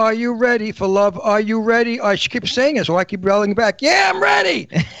ready? Are you ready for love? Are you ready? She keeps saying it, so I keep yelling back. Yeah, I'm ready.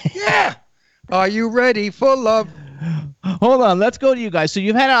 Yeah. Are you ready for love? Hold on, let's go to you guys. So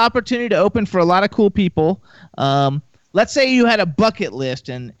you've had an opportunity to open for a lot of cool people. Let's say you had a bucket list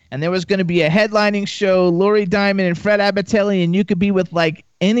and there was going to be a headlining show, Lori Diamond and Fred Abbatelli, and you could be with like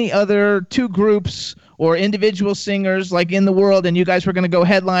any other two groups or individual singers like in the world, and you guys were going to go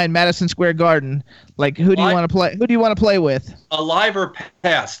headline Madison Square Garden. Like, who do you want to play? Who do you want to play with? Alive or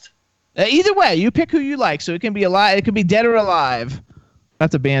past? Either way, you pick who you like. So it can be alive. It could be dead or alive.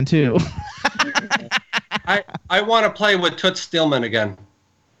 That's a band too. I want to play with Toots Stillman again.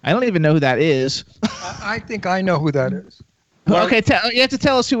 I don't even know who that is. I think I know who that is. Okay, you have to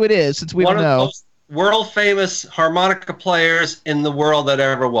tell us who it is since we don't know. One of the most world-famous harmonica players in the world that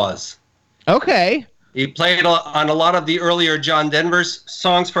ever was. Okay. He played on a lot of the earlier John Denver's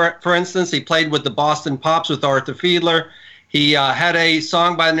songs, for instance. He played with the Boston Pops with Arthur Fiedler. He had a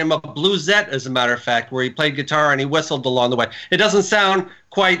song by the name of Bluesette, as a matter of fact, where he played guitar and he whistled along the way. It doesn't sound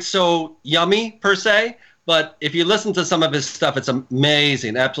quite so yummy, per se, but if you listen to some of his stuff, it's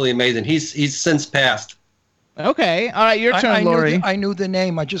amazing, absolutely amazing. He's since passed. Okay. All right, your turn, Lori. I knew the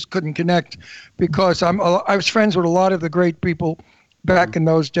name. I just couldn't connect because I was friends with a lot of the great people back in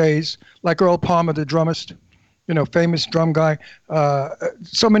those days, like Earl Palmer, the drummist, famous drum guy.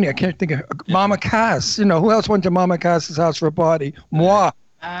 So many, I can't think of. Mama Cass, who else went to Mama Cass's house for a party? Moi,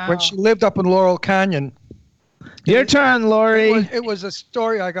 when she lived up in Laurel Canyon. Your turn, Lori. It was a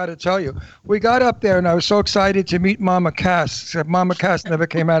story I got to tell you. We got up there, and I was so excited to meet Mama Cass. Except Mama Cass never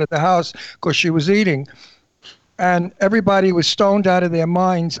came out of the house because she was eating. And everybody was stoned out of their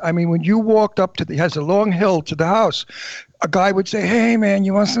minds. I mean, when you walked up to has a long hill to the house, a guy would say, "Hey, man,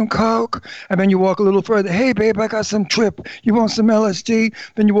 you want some Coke?" And then you walk a little further. "Hey, babe, I got some Trip. You want some LSD?"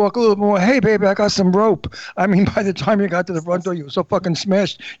 Then you walk a little more. "Hey, babe, I got some rope." I mean, by the time you got to the front door, you were so fucking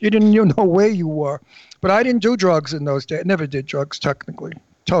smashed, you didn't even know where you were. But I didn't do drugs in those days. Never did drugs, technically.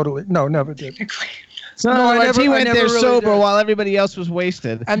 Totally. No, never did. So he went there sober while everybody else was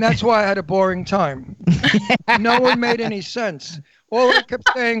wasted. And that's why I had a boring time. No one made any sense. All I kept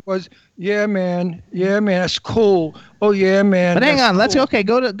saying was, "Yeah, man. Yeah, man. That's cool. Oh, yeah, man." But hang on. Cool.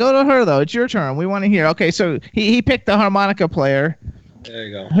 Go to her though. It's your turn. We want to hear. Okay, so he picked the harmonica player. There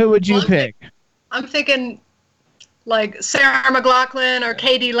you go. Who would you pick? I'm thinking like Sarah McLachlan or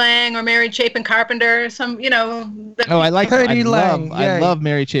Katie Lang or Mary Chapin Carpenter. I like Katie Lang. I love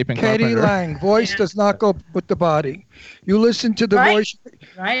Mary Chapin Carpenter. Katie Lang. Voice does not go with the body. You listen to the voice.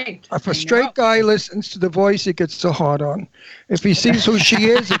 Right. If a straight guy listens to the voice, he gets so hard on. If he sees who she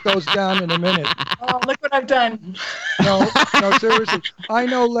is, it goes down in a minute. Oh, look what I've done. No, seriously. I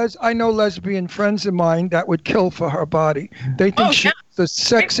know lesbian friends of mine that would kill for her body. They think she's the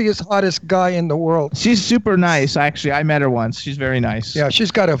sexiest, hottest guy in the world. She's super nice, actually. I met her once. She's very nice. Yeah,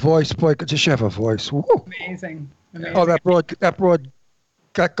 she's got a voice, boy. Does she have a voice? Woo. Amazing. Oh,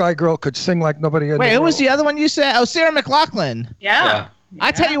 that guy girl could sing like nobody else. Wait, who was the other one you said? Oh, Sarah McLachlan. Yeah.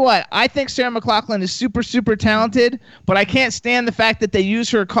 I tell you what, I think Sarah McLachlan is super, super talented, but I can't stand the fact that they use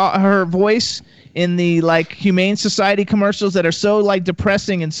her voice in the like Humane Society commercials that are so like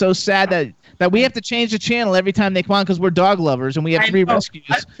depressing and so sad that we have to change the channel every time they come on because we're dog lovers and we have 3 rescues.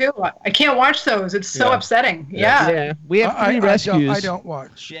 I can't watch those. It's so upsetting. Yeah. We have 3 rescues. I don't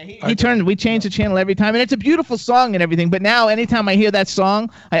watch. Yeah, we change the channel every time, and it's a beautiful song and everything. But now, anytime I hear that song,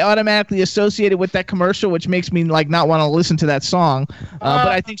 I automatically associate it with that commercial, which makes me like not want to listen to that song. But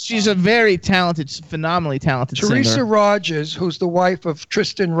I think she's a very talented, phenomenally talented Teresa singer. Rogers, who's the wife of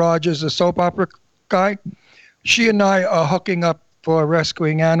Tristan Rogers, the soap opera guy, she and I are hooking up for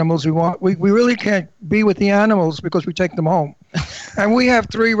rescuing animals. We really can't be with the animals because we take them home. And we have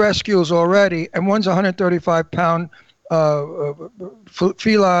 3 rescues already, and one's 135-pound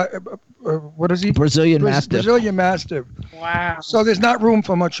what is he? Brazilian Mastiff. Brazilian Mastiff. Wow. So there's not room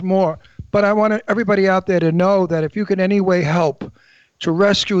for much more. But I want everybody out there to know that if you can any way help to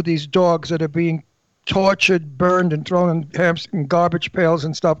rescue these dogs that are being tortured, burned, and thrown in garbage pails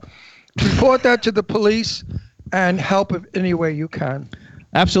and stuff, report that to the police and help if any way you can.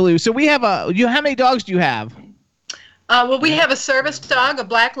 Absolutely. So we have how many dogs do you have? Well, we have a service dog, a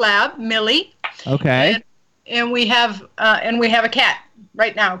black lab, Millie. Okay. And we have a cat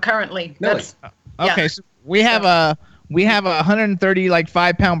right now, currently. Millie. Okay, so we have a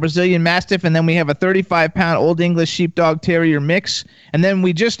 135-pound Brazilian Mastiff, and then we have a 35-pound Old English Sheepdog Terrier mix, and then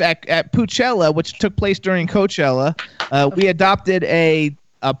we just at Coachella, which took place during Coachella, we adopted a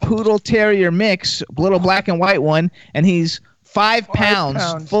Poodle Terrier mix, little black and white one, and he's 5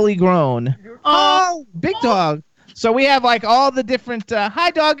 pounds, fully grown. Oh, big dog. So we have like all the different.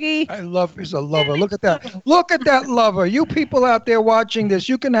 Hi, doggy. He's a lover. Look at that. Look at that lover. You people out there watching this,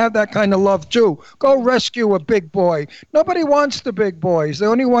 you can have that kind of love too. Go rescue a big boy. Nobody wants the big boys. They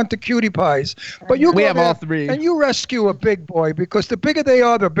only want the cutie pies. But we have all 3. And you rescue a big boy because the bigger they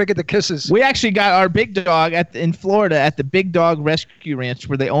are, the bigger the kisses. We actually got our big dog in Florida at the Big Dog Rescue Ranch,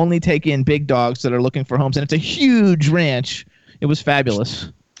 where they only take in big dogs that are looking for homes, and it's a huge ranch. It was fabulous.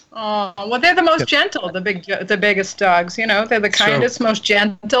 Oh, well, they're the most gentle, the biggest dogs. You know, they're the kindest, most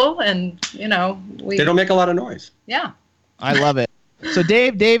gentle, and you know, they don't make a lot of noise. Yeah. I love it. So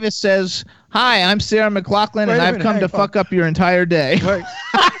Dave Davis says, "Hi, I'm Sarah McLachlan, and I've come to fuck up your entire day." Right.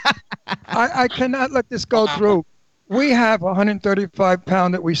 I cannot let this go through. We have a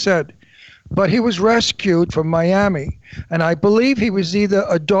 135-pound that we said, but he was rescued from Miami, and I believe he was either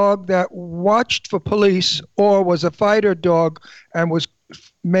a dog that watched for police or was a fighter dog and was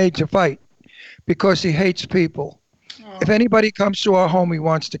made to fight because he hates people. If anybody comes to our home, he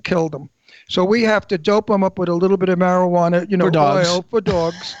wants to kill them. So we have to dope him up with a little bit of marijuana, oil for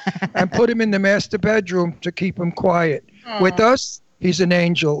dogs, and put him in the master bedroom to keep him quiet. With us, he's an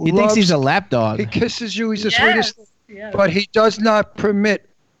angel. He thinks he's a lap dog. He kisses you. He's the sweetest. Yes. But he does not permit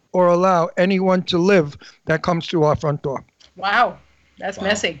or allow anyone to live that comes through our front door. Wow. That's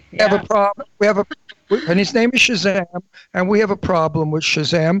messy. We have a problem. And his name is Shazam, and we have a problem with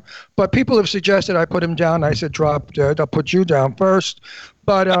Shazam. But people have suggested I put him down. I said, drop dead. I'll put you down first.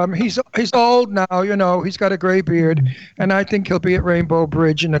 But he's old now, you know. He's got a gray beard, and I think he'll be at Rainbow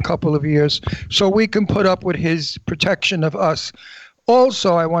Bridge in a couple of years. So we can put up with his protection of us.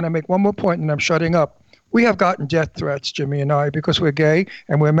 Also, I want to make one more point, and I'm shutting up. We have gotten death threats, Jimmy and I, because we're gay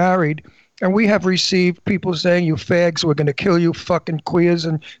and we're married. And we have received people saying, you fags, we're going to kill you fucking queers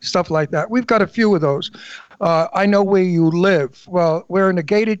and stuff like that. We've got a few of those. I know where you live. Well, we're in a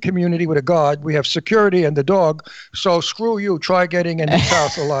gated community with a guard. We have security and the dog. So screw you. Try getting in this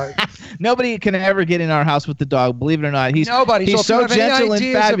house alive. Nobody can ever get in our house with the dog. Believe it or not, he's so so gentle and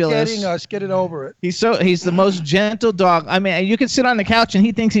fabulous. Getting us, get it over it. He's the most gentle dog. I mean, you can sit on the couch and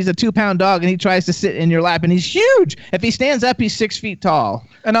he thinks he's a 2-pound dog, and he tries to sit in your lap, and he's huge. If he stands up, he's 6 feet tall.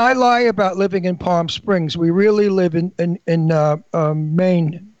 And I lie about living in Palm Springs. We really live in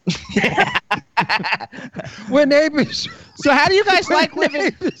Maine. We're neighbors. So how do you guys like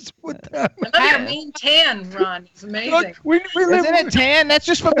living with them? I love your mean tan, Ron. It's amazing. Look, we live Isn't it tan? That's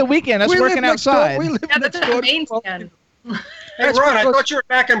just from the weekend. That's working outside. That's a main tan. Hey, Ron, I thought you were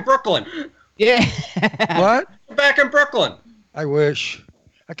back in Brooklyn. Yeah. What? Back in Brooklyn. I wish.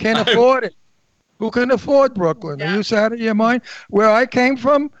 I can't afford it. Who can afford Brooklyn? Yeah. Are you out of your mind? Where I came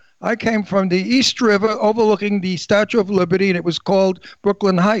from the East River overlooking the Statue of Liberty, and it was called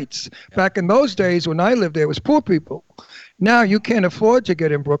Brooklyn Heights. Back in those days when I lived there, it was poor people. Now you can't afford to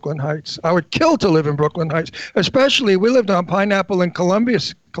get in Brooklyn Heights. I would kill to live in Brooklyn Heights, especially we lived on Pineapple in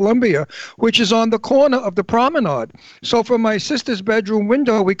Columbia, which is on the corner of the promenade. So from my sister's bedroom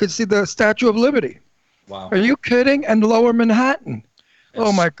window, we could see the Statue of Liberty. Wow. Are you kidding? And Lower Manhattan.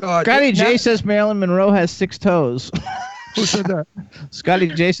 Oh, my God. Scotty J says Marilyn Monroe has 6 toes. Who said that? Scotty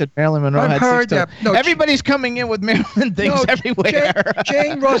J said Marilyn Monroe I've had heard 6 toes. that. No, Everybody's coming in with Marilyn things everywhere.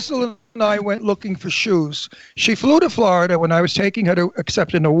 Jane Russell and I went looking for shoes. She flew to Florida when I was taking her to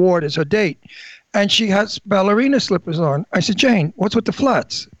accept an award as her date, and she has ballerina slippers on. I said, Jane, what's with the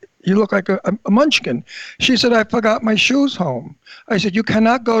flats? You look like a munchkin. She said, I forgot my shoes home. I said, you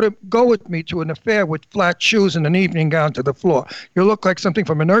cannot go with me to an affair with flat shoes and an evening gown to the floor. You look like something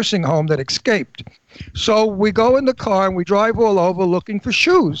from a nursing home that escaped. So we go in the car and we drive all over looking for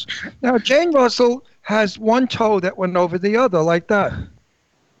shoes. Now, Jane Russell has one toe that went over the other like that.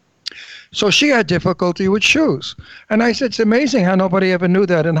 So she had difficulty with shoes. And I said, it's amazing how nobody ever knew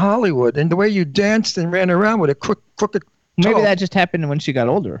that in Hollywood. And the way you danced and ran around with a crooked Maybe toe. that just happened when she got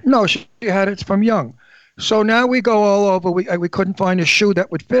older. No, she had it from young. So now we go all over. We couldn't find a shoe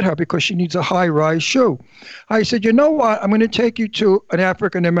that would fit her because she needs a high-rise shoe. I said, you know what? I'm going to take you to an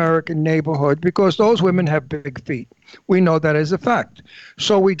African-American neighborhood because those women have big feet. We know that as a fact.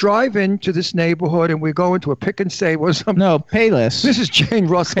 So we drive into this neighborhood and we go into a Pick and Save or something. No, Payless. This is Jane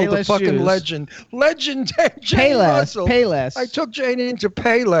Russell, Payless the fucking shoes. legend. Jane Payless. Russell. Payless. I took Jane into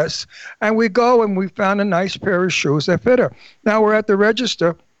Payless, and we go and we found a nice pair of shoes that fit her. Now we're at the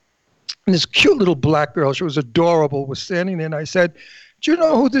register, and this cute little black girl, she was adorable, was standing there, and I said, do you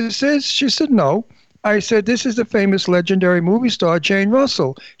know who this is? She said, no. I said, this is the famous legendary movie star, Jane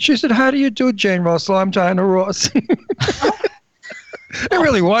Russell. She said, how do you do, Jane Russell? I'm Diana Ross. It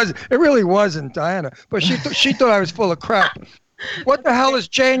really wasn't Diana, but she thought I was full of crap. What the hell is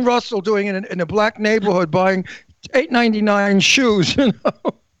Jane Russell doing in a black neighborhood buying $8.99 shoes? You know.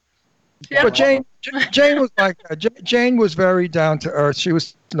 Yeah. But Jane was like that. Jane was very down to earth. She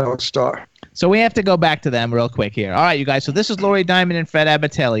was no star. So we have to go back to them real quick here. All right, you guys. So this is Lori Diamond and Fred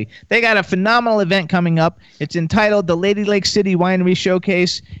Abatelli. They got a phenomenal event coming up. It's entitled the Lady Lake City Winery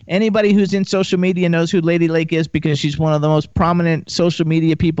Showcase. Anybody who's in social media knows who Lady Lake is because she's one of the most prominent social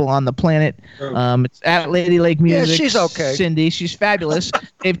media people on the planet. It's at Lady Lake Music. Yeah, she's okay. Cindy, she's fabulous.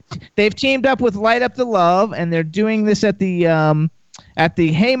 They've teamed up with Light Up the Love, and they're doing this at the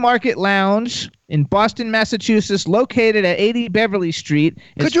Haymarket Lounge in Boston, Massachusetts, located at 80 Beverly Street.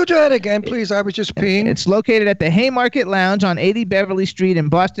 Could you do that again, please? I was just peeing. It's located at the Haymarket Lounge on 80 Beverly Street in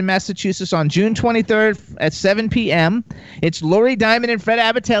Boston, Massachusetts on June 23rd at 7 p.m. It's Lori Diamond and Fred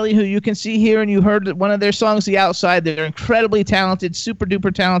Abatelli, who you can see here, and you heard one of their songs, The Outside. They're incredibly talented, super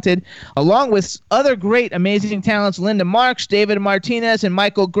duper talented, along with other great, amazing talents, Linda Marks, David Martinez, and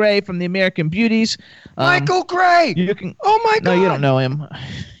Michael Gray from the American Beauties. Michael Gray! Oh, my God! No, you don't know him.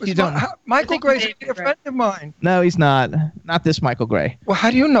 You don't. Michael Gray's a dear friend of mine. No, he's not. Not this Michael Gray. Well,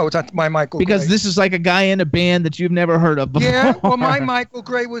 how do you know it's not my Michael Gray? Because this is like a guy in a band that you've never heard of before. Yeah, well, my Michael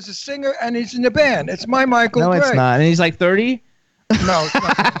Gray was a singer, and he's in the band. It's my Michael Gray. No, it's not. And he's like 30? No, it's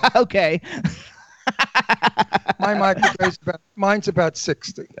not. Okay. My Michael Gray's mine's about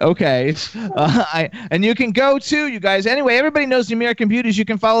 60. Okay. And you can go to, you guys. Anyway, everybody knows the American Beauties. You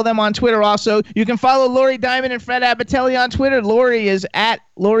can follow them on Twitter also. You can follow Lori Diamond and Fred Abatelli on Twitter. Lori is at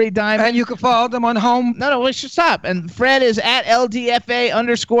Lori Diamond. And you can follow them on home. No, we should stop. And Fred is at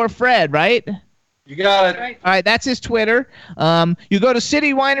LDFA_Fred, right? You got it. All right, that's his Twitter. You go to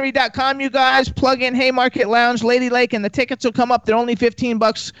citywinery.com, you guys, plug in Haymarket Lounge, Lady Lake, and the tickets will come up. They're only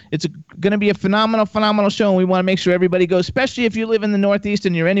 $15. It's going to be a phenomenal show, and we want to make sure everybody goes, especially if you live in the Northeast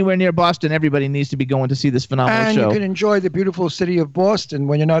and you're anywhere near Boston. Everybody needs to be going to see this phenomenal show. And you can enjoy the beautiful city of Boston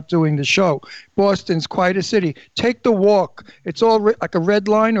when you're not doing the show. Boston's quite a city. Take the walk. It's all like a red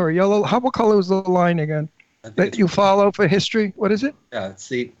line or a yellow. What color is the line again that you follow for history? What is it? Yeah, it's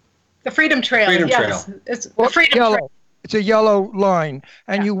the Freedom Trail. Yes. It's the Freedom yellow. Trail. It's a yellow line.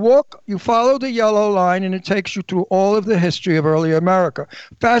 And you follow the yellow line, and it takes you through all of the history of early America.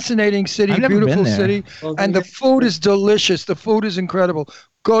 Fascinating city, beautiful city. And the food is delicious. The food is incredible.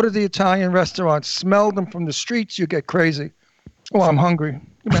 Go to the Italian restaurants. Smell them from the streets. You get crazy. Oh, I'm hungry.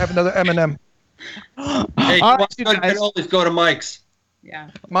 You may have another M&M. Hey, you can always go to Mike's.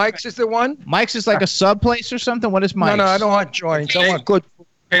 Yeah. Mike's is the one? Mike's is like a sub place or something? What is Mike's? No, I don't want joints. I want good food.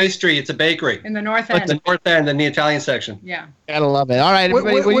 Pastry. It's a bakery. In the north end. The north end in the Italian section. Yeah. Gotta love it. All right,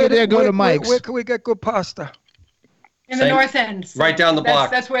 everybody, when you're there, go to Mike's. Where can we get good pasta? In the north end. So right down the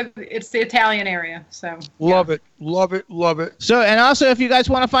block. That's where it's the Italian area. So love it. So, and also, if you guys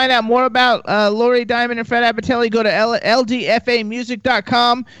want to find out more about Lori Diamond and Fred Abatelli, go to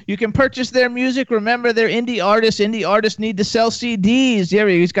ldfamusic.com. You can purchase their music. Remember, they're indie artists. Indie artists need to sell CDs. There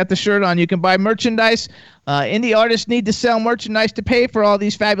he's got the shirt on. You can buy merchandise. Indie artists need to sell merchandise to pay for all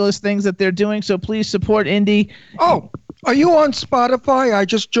these fabulous things that they're doing. So please support indie. Oh, are you on Spotify? I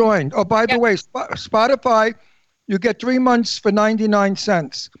just joined. Oh, by the way, Spotify. You get 3 months for 99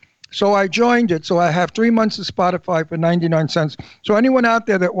 cents. So I joined it. So I have 3 months of Spotify for 99 cents. So anyone out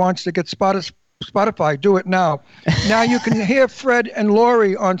there that wants to get Spotify, do it now. Now you can hear Fred and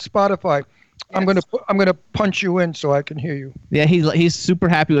Lori on Spotify. I'm gonna punch you in so I can hear you. Yeah, he's super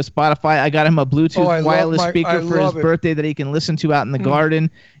happy with Spotify. I got him a Bluetooth wireless speaker for his birthday that he can listen to out in the garden,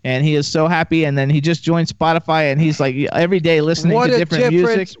 and he is so happy. And then he just joined Spotify, and he's like every day listening to different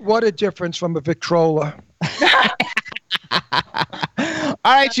music. What a difference from a Victrola.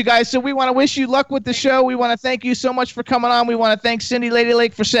 All right, you guys. So we want to wish you luck with the show. We want to thank you so much for coming on. We want to thank Cindy Lady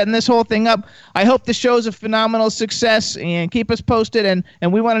Lake for setting this whole thing up. I hope the show's a phenomenal success, and keep us posted. And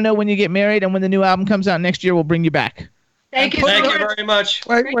we want to know when you get married and when the new album comes out next year. We'll bring you back. Thank you very much.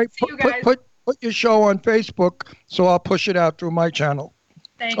 Wait, put your show on Facebook, so I'll push it out through my channel.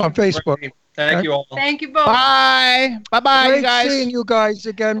 Thank on you. Facebook. Thank you all. Thank you both. Bye. Bye-bye, Great you guys. seeing you guys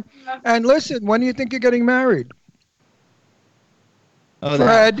again. And listen, when do you think you're getting married? Oh,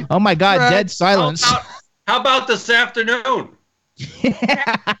 Fred. Oh my God! Fred. Dead silence. How about this afternoon?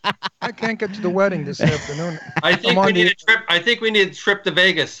 I can't get to the wedding this afternoon. I think we need a trip. I think we need a trip to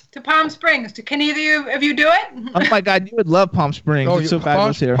Vegas. To Palm Springs. Can either of you do it? Oh my God! You would love Palm Springs. Oh, it's so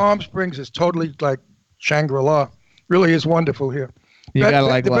fabulous here. Palm Springs is totally like Shangri-La. Really is wonderful here. You gotta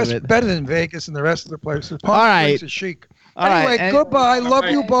love it. Better than Vegas and the rest of the places. Palm All right. Springs is chic. All anyway, right. goodbye. Love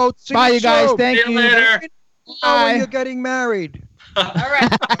you both. See Bye, you guys. soon. Thank See you. you later. When you're getting married. All right.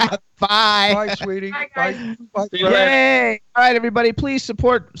 Bye. Bye, sweetie. Bye, guys. Bye. Yay! All right, everybody, please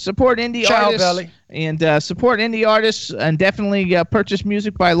support indie Ciao, artists Belly. and support indie artists, and definitely purchase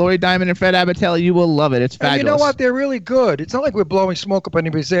music by Lori Diamond and Fred Abatelli. You will love it. It's fabulous. And you know what? They're really good. It's not like we're blowing smoke up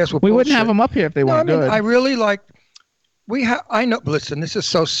anybody's ass with We wouldn't bullshit. have them up here if they weren't good. I really like. I know. Listen, this is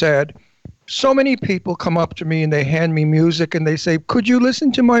so sad. So many people come up to me and they hand me music and they say, "Could you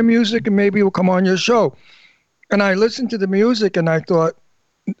listen to my music and maybe we'll come on your show?" And I listened to the music and I thought,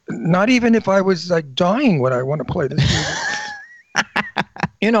 not even if I was like dying would I want to play this music.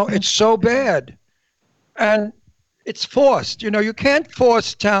 It's so bad. And it's forced. You can't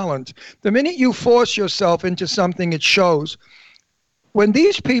force talent. The minute you force yourself into something, it shows. When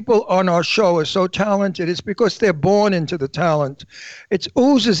these people on our show are so talented, it's because they're born into the talent. It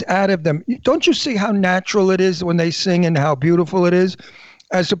oozes out of them. Don't you see how natural it is when they sing and how beautiful it is,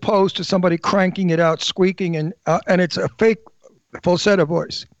 as opposed to somebody cranking it out, squeaking, and it's a fake falsetto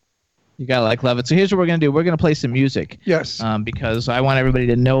voice. You gotta love it. So here's what we're gonna do. We're gonna play some music. Yes. Because I want everybody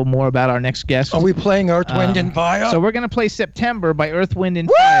to know more about our next guest. Are we playing Earth, Wind, and Fire? So we're gonna play September by Earth, Wind, and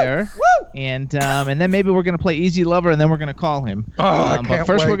Fire. Woo! And then maybe we're gonna play Easy Lover, and then we're gonna call him. I But can't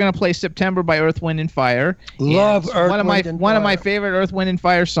first, wait. we're gonna play September by Earth, Wind, and Fire. Love And Earth, one of Wind, and one of my Fire. favorite Earth, Wind, and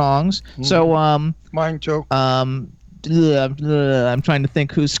Fire songs. So Mine too. I'm trying to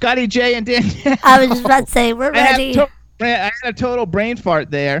think who's Scotty J and Dan. I was just about to say, we're ready. I had a total brain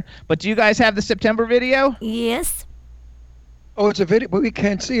fart there. But do you guys have the September video? Yes. Oh, it's a video, but we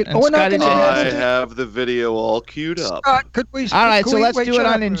can't see it. And We're not Scotty going to I hear it. have the video all queued up. Scott, could we? All right, could so we- let's wait, do it shut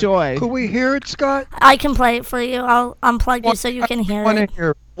on up. Enjoy. Could we hear it, Scott? I can play it for you. I'll unplug you so you can hear I it. want to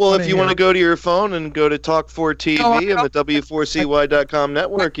hear. Well, if you want to go to your phone and go to Talk4 TV No, I and the W4CY.com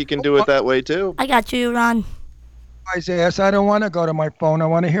network, you can do it that way too. I got you, Ron. Guy's ass. I don't want to go to my phone. I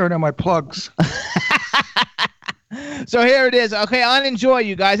want to hear it on my plugs. So here it is. Okay, on Enjoy,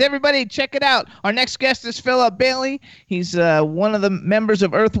 you guys. Everybody, check it out. Our next guest is Philip Bailey. He's one of the members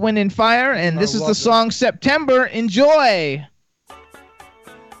of Earth, Wind, and Fire, and this is the song September. Enjoy.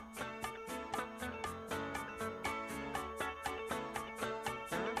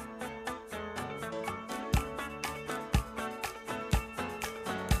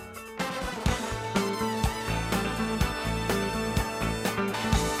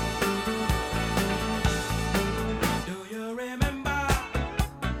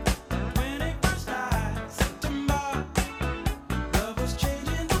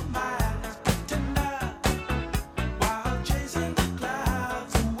 Chasing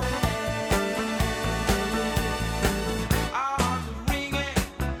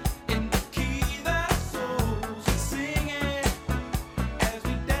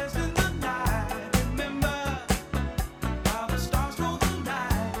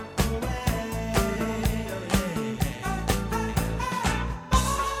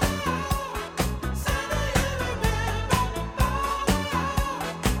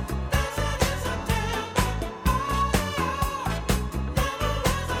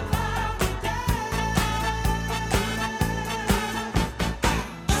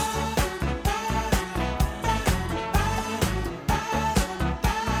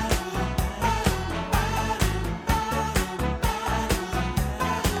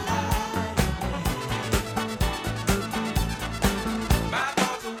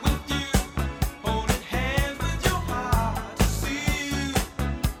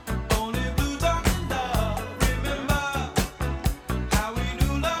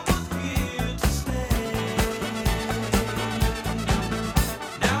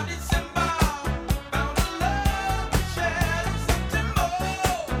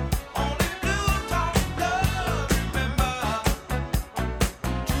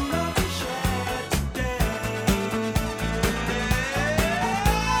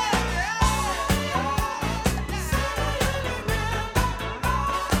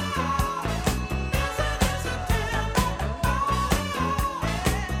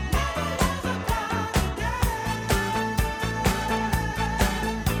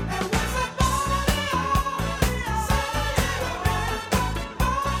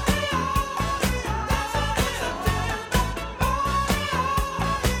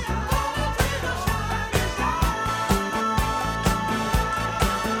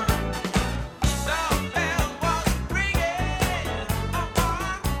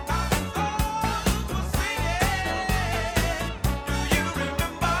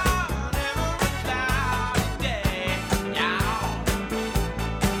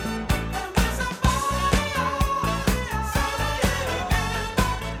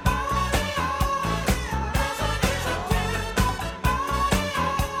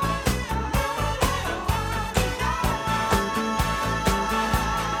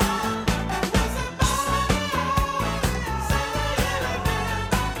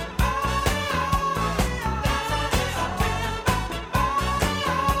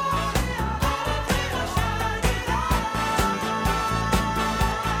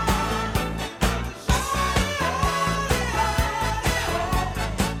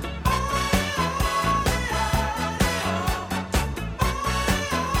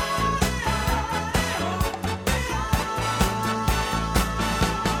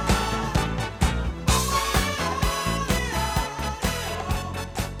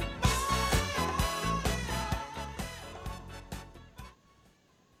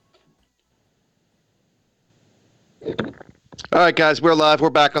All right, guys, we're live. We're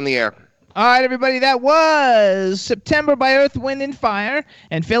back on the air. All right, everybody, that was September by Earth, Wind, and Fire.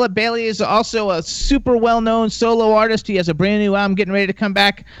 And Philip Bailey is also a super well-known solo artist. He has a brand new album getting ready to come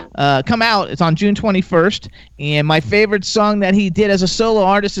out. It's on June 21st. And my favorite song that he did as a solo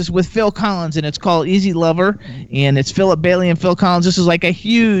artist is with Phil Collins, and it's called Easy Lover. And it's Philip Bailey and Phil Collins. This is like a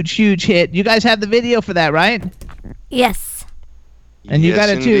huge, huge hit. You guys have the video for that, right? Yes. And you Yes, got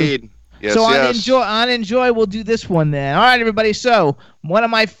it, indeed. too. Yes, So yes. on Enjoy, we'll do this one then. All right, everybody. So one of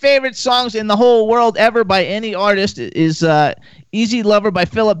my favorite songs in the whole world ever by any artist is Easy Lover by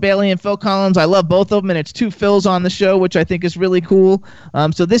Philip Bailey and Phil Collins. I love both of them, and it's two Phils on the show, which I think is really cool.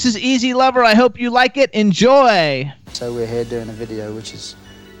 So this is Easy Lover. I hope you like it. Enjoy. So we're here doing a video, which is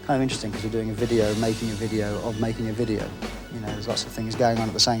kind of interesting because we're doing a video, making a video of making a video. You know, there's lots of things going on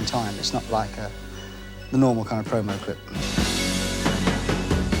at the same time. It's not like the normal kind of promo clip.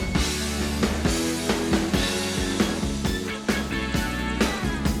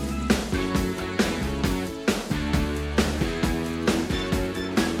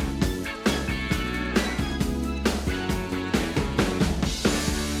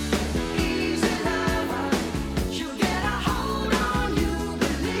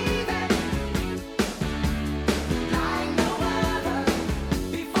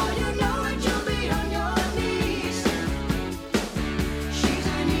 Before you know it, you'll be on your knees.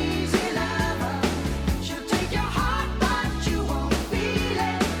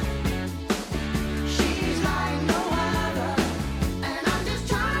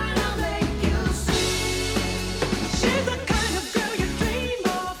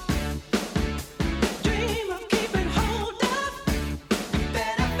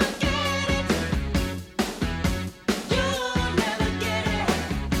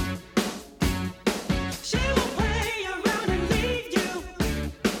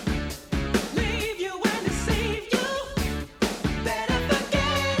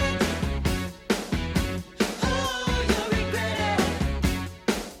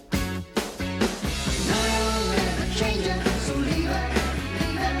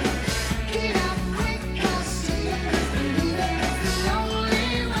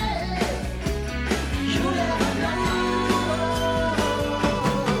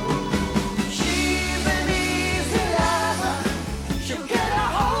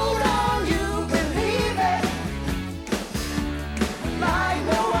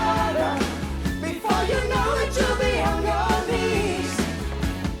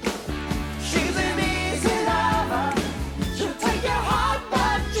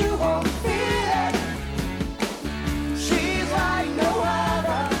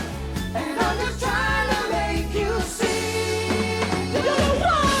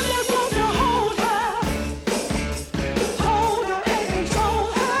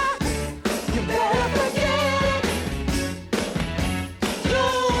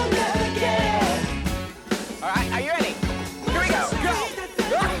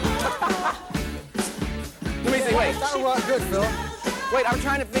 good, Phil. Wait, I'm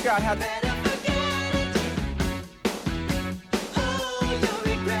trying to figure out how to...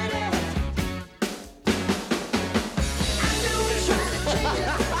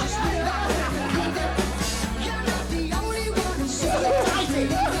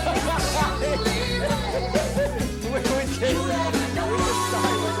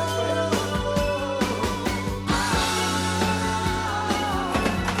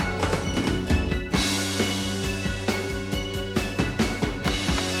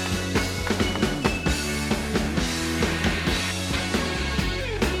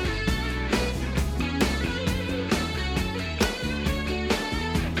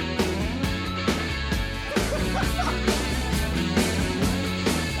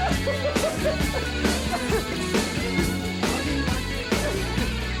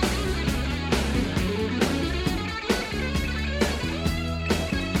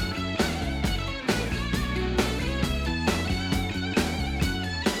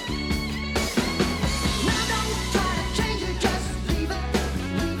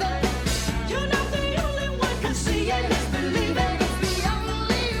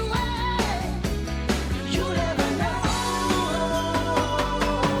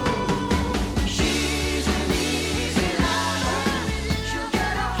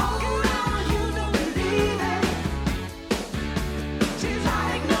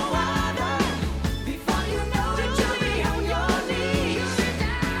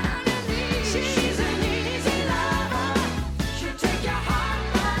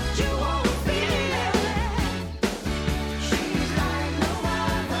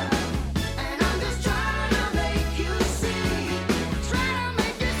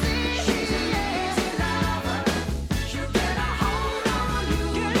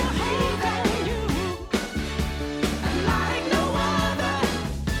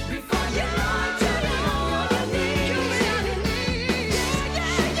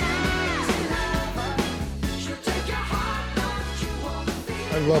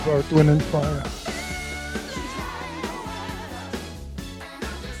 love Earth, Wind, and Fire.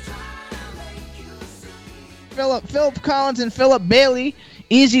 Philip Collins and Philip Bailey,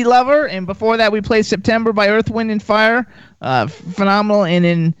 Easy Lover, and before that we played September by Earth, Wind, and Fire. Phenomenal.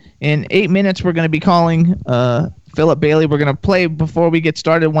 And in 8 minutes we're going to be calling Philip Bailey. We're going to play, before we get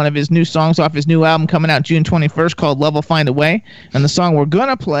started, one of his new songs off his new album coming out June 21st called Love Will Find a Way. And the song we're going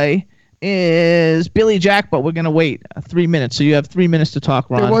to play is Billy Jack, but we're going to wait 3 minutes. So you have 3 minutes to talk,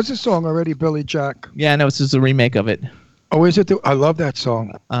 Ron. There was a song already, Billy Jack. Yeah, no, this is a remake of it. Oh, is it? I love that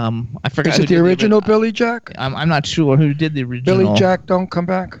song. I forgot. Is it the original Billy Jack? I'm not sure who did the original. Billy Jack, Don't Come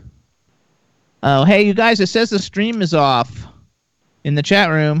Back. Oh, hey, you guys, it says the stream is off in the chat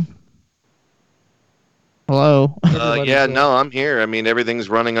room. Hello? Yeah, no, I'm here. I mean, everything's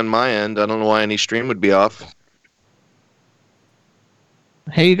running on my end. I don't know why any stream would be off.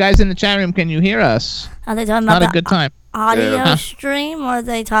 Hey, you guys in the chat room, can you hear us? Are they talking about Not a good time. audio stream, or are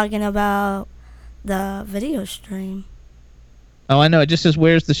they talking about the video stream? Oh, I know. It just says,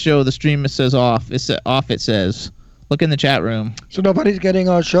 where's the show? The stream, it says off. It's off, it says. Look in the chat room. So nobody's getting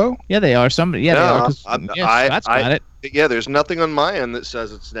our show? Yeah, they are. Somebody. Yeah, they are. 'Cause, Scott's got it. Yeah, there's nothing on my end that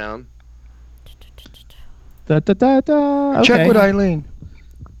says it's down. Okay. Check with Eileen.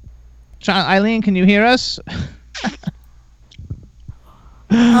 Eileen, can you hear us?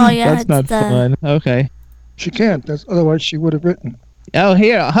 Oh, yeah. That's not fun. Okay. She can't. Otherwise, she would have written. Oh,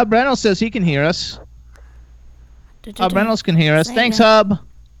 here. Hub Reynolds says he can hear us. Hub Reynolds can hear us. Thanks, Hub.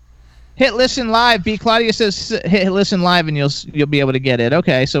 Hit listen live. B. Claudia says hit listen live, and you'll be able to get it.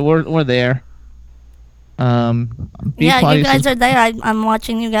 Okay, so we're there. Yeah, Claudia you guys says, are there. I'm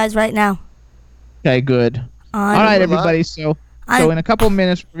watching you guys right now. Okay, good. All right, everybody. So in a couple of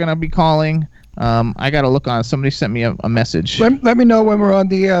minutes we're gonna be calling. I gotta look on. Somebody sent me a message. Let me know when we're on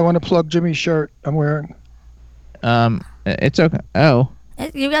the air. I want to plug Jimmy's shirt I'm wearing. It's okay. Oh.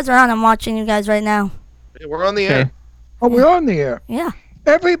 You guys are on. I'm watching you guys right now. Hey, we're on the air. Oh, we're on the air. Yeah.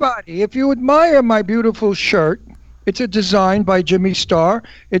 Everybody, if you admire my beautiful shirt, it's a design by Jimmy Starr.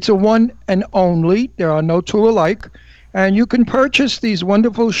 It's a one and only. There are no two alike. And you can purchase these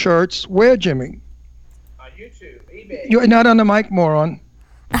wonderful shirts. Where, Jimmy? On YouTube, eBay. You're not on the mic, moron.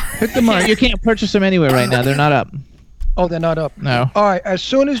 Hit the mic. You can't purchase them anywhere right now. They're not up. Oh, they're not up. No. All right. As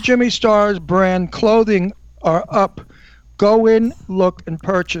soon as Jimmy Starr's brand clothing are up, go in, look, and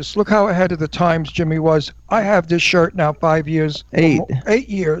purchase. Look how ahead of the times Jimmy was. I have this shirt now 5 years. 8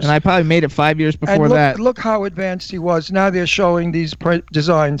 years. And I probably made it 5 years before and that. Look how advanced he was. Now they're showing these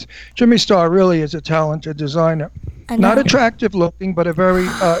designs. Jimmy Starr really is a talented designer. Not attractive looking, but a very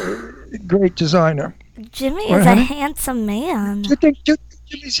great designer. Jimmy is a handsome man. Do you think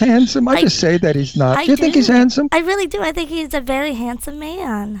Jimmy's handsome? I just say that he's not. Do you think he's handsome? I really do. I think he's a very handsome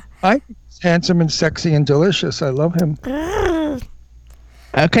man. I think he's handsome and sexy and delicious. I love him.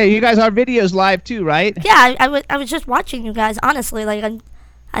 Okay, you guys, our video's live too, right? Yeah, I was just watching you guys. Honestly, like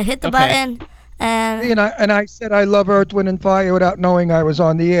I hit the button and I said I love Earth, Wind, and Fire without knowing I was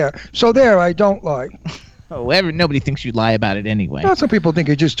on the air. So there, I don't lie. Oh, nobody thinks you lie about it anyway. Well, some people think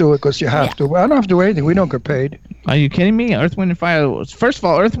you just do it because you have to. I don't have to do anything. We don't get paid. Are you kidding me? Earth, Wind, and Fire. First of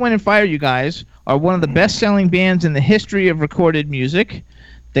all, Earth, Wind, and Fire, you guys, are one of the best-selling bands in the history of recorded music.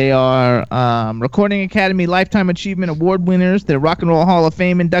 They are Recording Academy Lifetime Achievement Award winners. They're Rock and Roll Hall of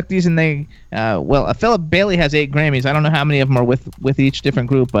Fame inductees, and they, Philip Bailey has 8 Grammys. I don't know how many of them are with each different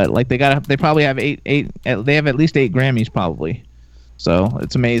group, but like they probably have eight. They have at least 8 Grammys probably. So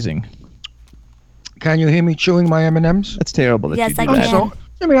it's amazing. Can you hear me chewing my M&Ms? That's terrible. That yes, you do I that. can. So,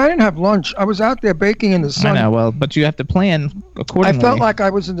 I mean, I didn't have lunch. I was out there baking in the sun. I know, well, but you have to plan accordingly. I felt like I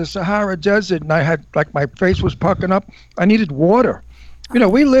was in the Sahara Desert, and I had, like, my face was pucking up. I needed water. You know,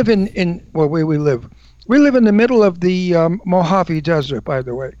 we live where we live. We live in the middle of the Mojave Desert, by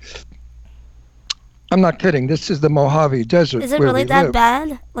the way. I'm not kidding. This is the Mojave Desert. Is it really that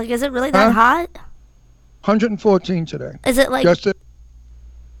bad? Like, is it really that hot? 114 today. Is it like...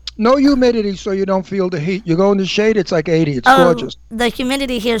 No humidity, so you don't feel the heat. You go in the shade, it's like 80. It's gorgeous. The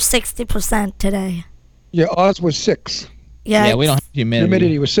humidity here is 60% today. Yeah, ours was 6. Yeah, we don't have humidity.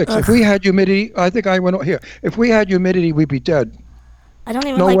 Humidity was 6. If we had humidity, I think I went here. If we had humidity, we'd be dead. I don't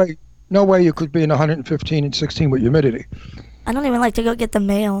even No way you could be in 115 and 16 with humidity. I don't even like to go get the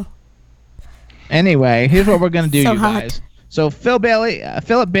mail. Anyway, here's what we're going to do, So you hot. guys. So Philip Bailey,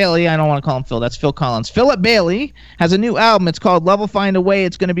 I don't want to call him Phil. That's Phil Collins. Philip Bailey has a new album. It's called Love Will Find a Way.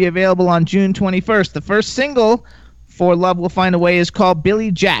 It's going to be available on June 21st. The first single for Love Will Find a Way is called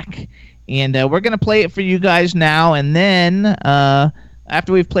Billy Jack. And we're going to play it for you guys now. And then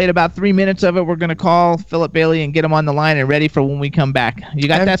after we've played about 3 minutes of it, we're going to call Philip Bailey and get him on the line and ready for when we come back. You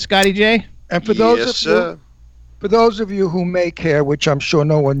got that, Scotty J? And for those For those of you who may care, which I'm sure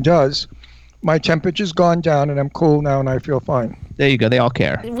no one does, my temperature's gone down and I'm cool now and I feel fine. There you go. They all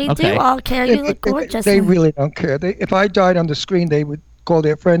care. We do all care. You look gorgeous. They really don't care. If I died on the screen, they would call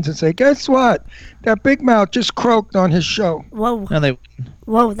their friends and say, guess what? That Big Mouth just croaked on his show. Whoa. No, they.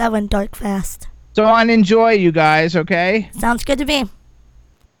 Whoa, that went dark fast. So on Enjoy, you guys, okay? Sounds good to me.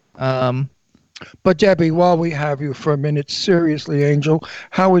 But Debbie, while we have you for a minute, seriously, Angel,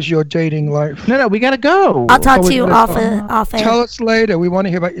 how is your dating life? No, we gotta go. I'll talk to you off air. Tell us later. We want to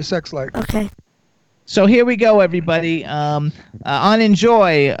hear about your sex life. Okay. So here we go, everybody. On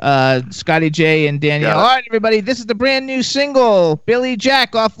Enjoy, Scotty J and Danielle. All right, everybody, this is the brand new single, Billy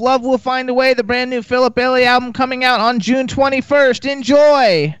Jack off Love Will Find a Way, the brand new Philip Bailey album coming out on June 21st.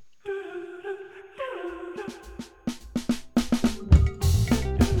 Enjoy.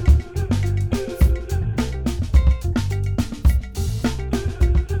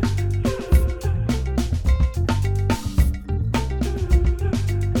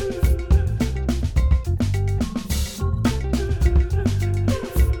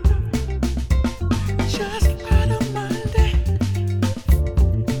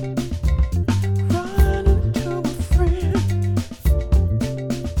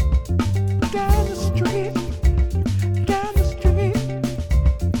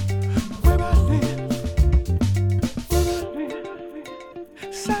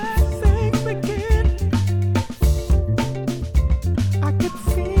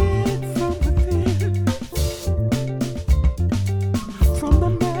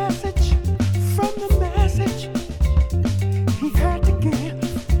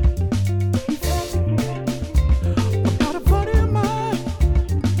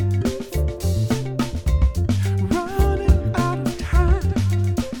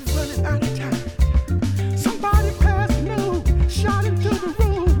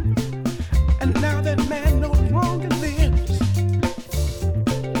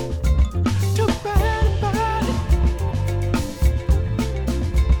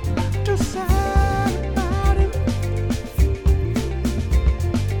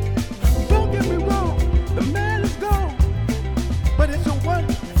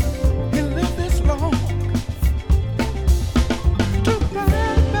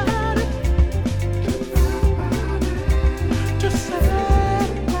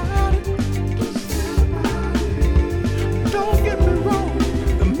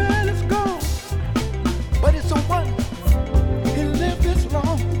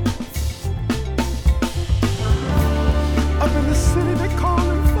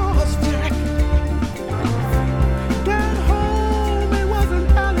 Wasn't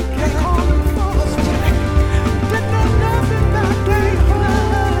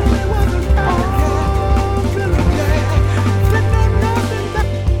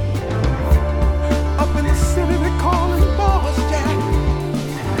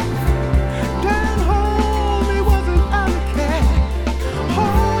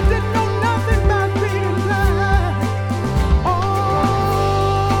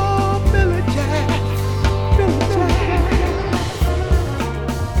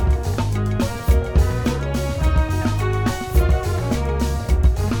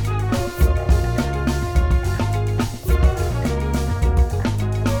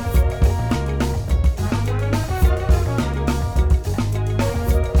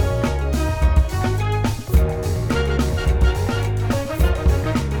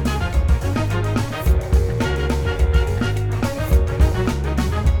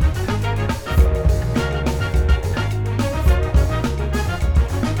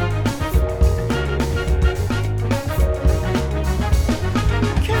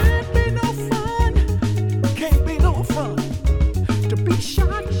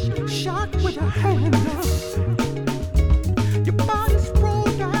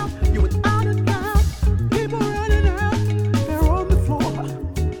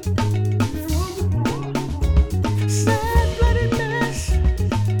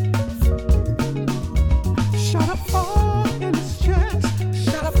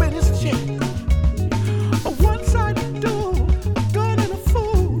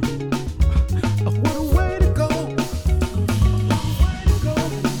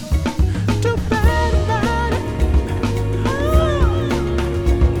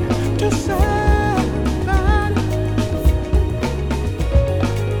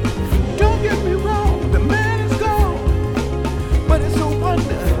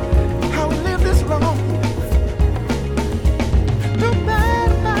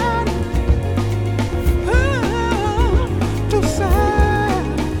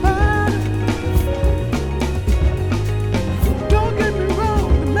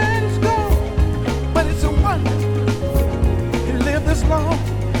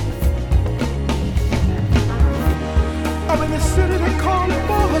Up in the city they call it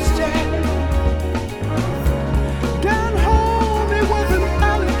Boss Jack. Down home it was an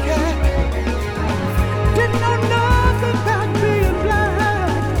alley cat. Didn't know nothing about being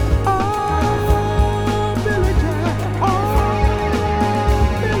blind. Oh, Billy Jack. Oh,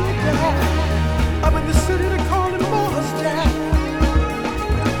 Billy Jack. Up in the city they call him Boss Jack.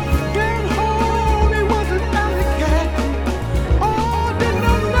 Down home it was an alley cat. Oh, didn't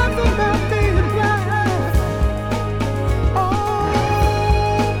know nothing about being blind. Oh,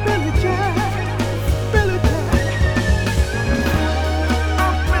 Billy Jack. Billy Jack.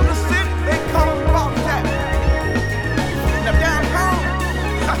 Up in the city they call him Boss Jack. Now down home,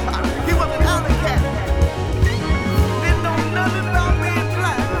 he was an alley cat. Didn't know nothing about being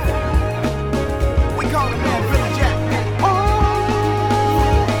blind. We call him man Billy Jack. Oh,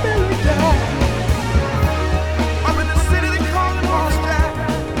 Billy Jack. Up in the city they call him Boss Jack.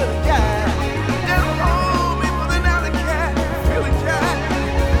 Billy Jack. Down home he was an alley cat. Billy Jack.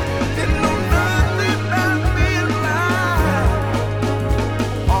 Didn't know nothing about being blind.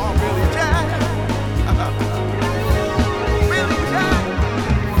 Oh, Billy Jack. Billy Jack.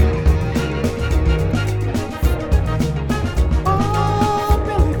 Oh,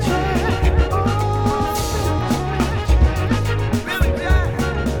 Billy Jack. Billy Jack.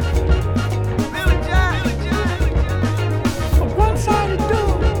 Billy Jack. One-sided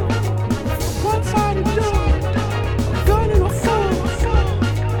dude. One-sided dude. A gun and a phone.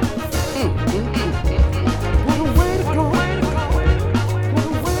 What a way to go. What a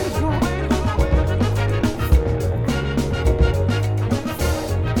way to go.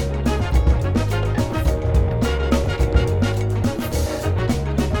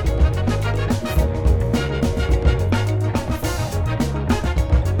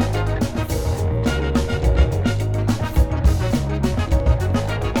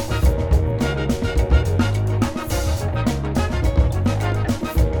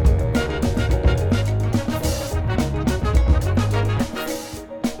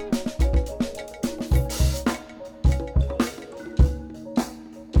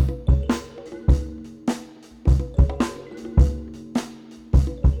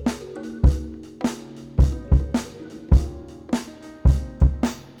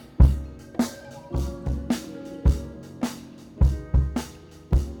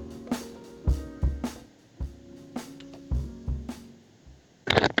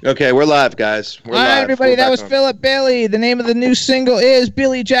 Okay, we're live, guys. We're All right, live. everybody, We're that back was on. Philip Bailey. The name of the new single is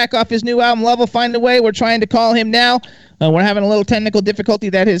Billy Jack off his new album, Level Find a Way. We're trying to call him now. We're having a little technical difficulty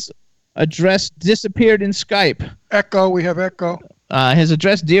that his address disappeared in Skype. Echo, we have echo. His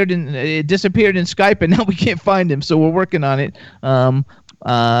address disappeared in Skype, and now we can't find him, so we're working on it. And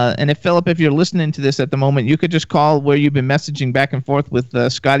if Philip, if you're listening to this at the moment, you could just call where you've been messaging back and forth with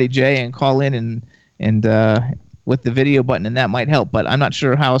Scotty J and call in and with the video button, and that might help. But I'm not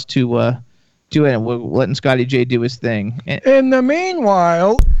sure how else to do it. We're letting Scotty J do his thing. In the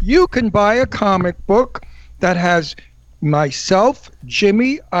meanwhile, you can buy a comic book that has myself,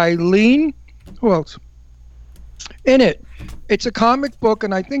 Jimmy, Eileen, who else? In it. It's a comic book,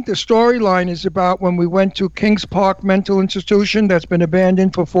 and I think the storyline is about when we went to Kings Park Mental Institution that's been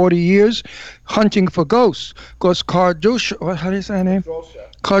abandoned for 40 years, hunting for ghosts. Because Cardusha, how do you say her name?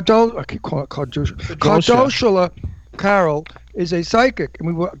 I keep calling it Cardusha. Cardusha Carol is a psychic, and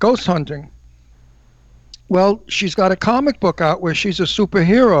we were ghost hunting. Well, she's got a comic book out where she's a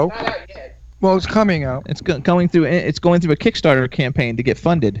superhero. Not out yet. Well, it's coming out. It's going through a Kickstarter campaign to get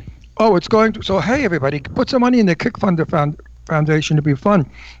funded. Oh, it's going to. So, hey, everybody, put some money in the Kickfunder Foundation to be fun.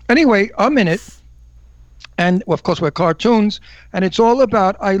 Anyway, I'm in it. And, well, of course, we're cartoons. And it's all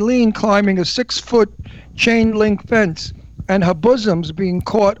about Eileen climbing a 6-foot chain link fence and her bosoms being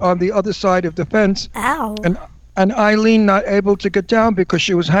caught on the other side of the fence. Ow. And Eileen not able to get down because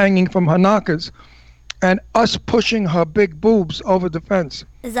she was hanging from her knockers. And us pushing her big boobs over the fence.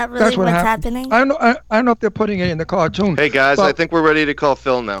 Is that really That's what what's happened. happening? I don't know if they're putting it in the cartoon. Hey, guys, but I think we're ready to call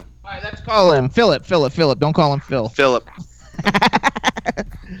Phil now. All right, let's call him. Philip. Don't call him Phil. Philip.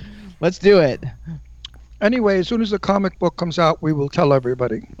 Let's do it. Anyway, as soon as the comic book comes out, we will tell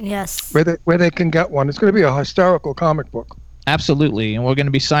everybody. Yes. Where they can get one. It's going to be a hysterical comic book. Absolutely, and we're going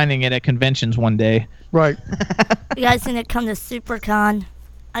to be signing it at conventions one day. Right. You guys need to come to SuperCon.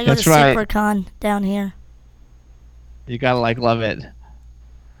 I go That's to right. SuperCon down here. You gotta love it.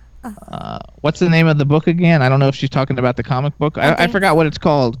 What's the name of the book again? I don't know if she's talking about the comic book. I forgot what it's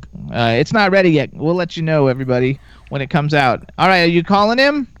called. It's not ready yet. We'll let you know, everybody, when it comes out. All right, are you calling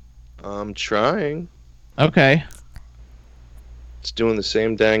him? I'm trying. Okay. It's doing the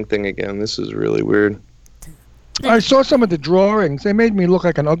same dang thing again. This is really weird. I saw some of the drawings. They made me look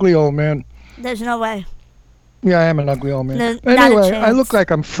like an ugly old man. There's no way. Yeah, I am an ugly old man. No, not a Anyway, I chance. look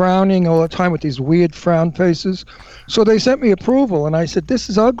like I'm frowning all the time with these weird frown faces. So they sent me approval, and I said, this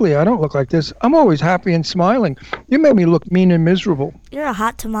is ugly. I don't look like this. I'm always happy and smiling. You made me look mean and miserable. You're a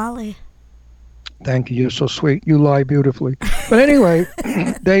hot tamale. Thank you. You're so sweet. You lie beautifully. But anyway,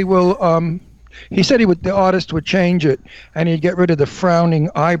 they will. He said the artist would change it, and he'd get rid of the frowning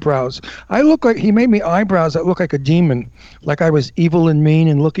eyebrows. I look like he made me eyebrows that look like a demon, like I was evil and mean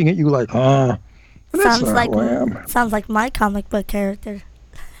and looking at you like, ah. Sounds like my comic book character.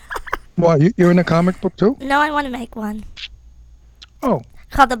 Well, you're in a comic book too? No, I want to make one. Oh.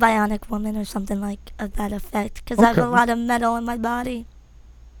 Called the Bionic Woman or something like of that effect, because I have a Okay. lot of metal in my body.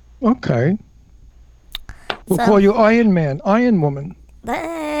 Okay. We'll So- call you Iron Man, Iron Woman.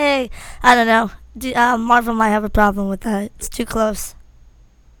 Hey, I don't know. Marvel might have a problem with that. It's too close.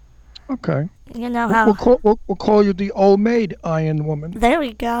 Okay. You know how. We'll call you the old maid Iron Woman. There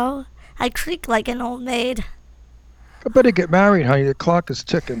we go. I creak like an old maid. I better get married, honey. The clock is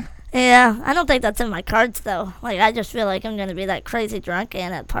ticking. Yeah, I don't think that's in my cards though. Like I just feel like I'm gonna be that crazy drunk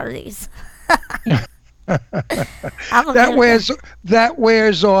and at parties. That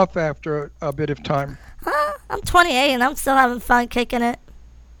wears off after a bit of time. I'm 28 and I'm still having fun kicking it.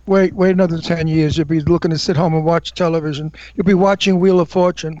 Wait another 10 years. You'll be looking to sit home and watch television. You'll be watching Wheel of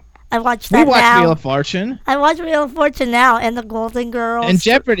Fortune. I watch that We watch now. Wheel of Fortune. I watch Wheel of Fortune now and the Golden Girls. And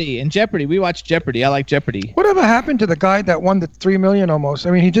Jeopardy. We watch Jeopardy. I like Jeopardy. Whatever happened to the guy that won the $3 million almost?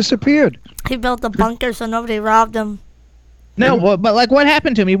 I mean, he disappeared. He built a bunker so nobody robbed him. No, but like what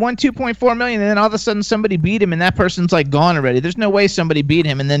happened to him? He won 2.4 million, and then all of a sudden somebody beat him, and that person's like gone already. There's no way somebody beat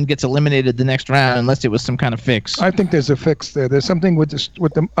him and then gets eliminated the next round unless it was some kind of fix. I think there's a fix there. There's something with this,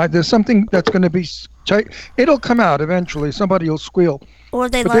 there's something that's going to be. It'll come out eventually. Somebody will squeal. Or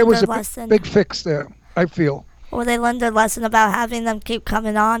they But there learned was their a lesson. big fix there. I feel. Or they learned their lesson about having them keep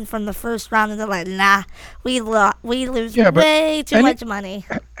coming on from the first round, and they're like, nah, we lose Yeah, but way too much money.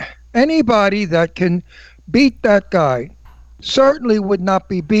 Anybody that can beat that guy certainly would not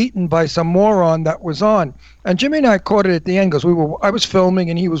be beaten by some moron that was on. And Jimmy and I caught it at the end because I was filming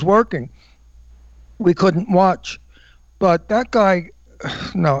and he was working. We couldn't watch. But that guy,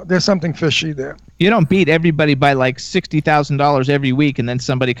 no, there's something fishy there. You don't beat everybody by like $60,000 every week, and then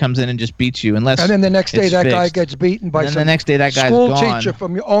somebody comes in and just beats you. Unless And then the next day it's that guy fixed. gets beaten by And then some the next day that guy's school gone. teacher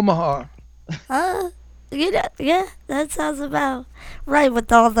from Omaha. Yeah, that sounds about right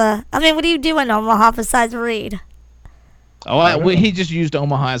with all the. I mean, what do you do in Omaha besides read? Oh, he just used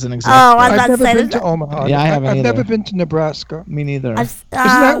Omaha as an example. Oh, I was I've about to never say been that- to Omaha. Yeah, I haven't I've never either. been to Nebraska. Me neither. Isn't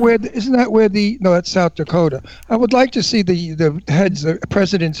that where the no, that's South Dakota. I would like to see the heads, the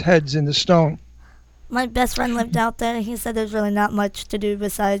president's heads in the stone. My best friend lived out there, and he said there's really not much to do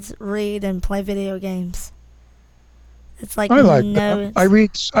besides read and play video games. It's like I like no. that.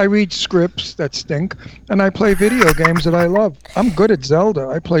 I read scripts that stink, and I play video games that I love. I'm good at Zelda.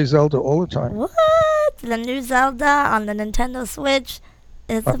 I play Zelda all the time. What? The new Zelda on the Nintendo Switch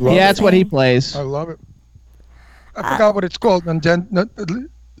is I love amazing. Yeah, that's what he plays. I love it. I forgot what it's called.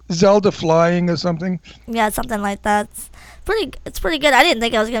 Zelda Flying or something. Yeah, something like that. It's pretty good. I didn't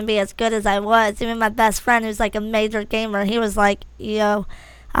think I was gonna be as good as I was. Even my best friend, who's like a major gamer, he was like, "Yo,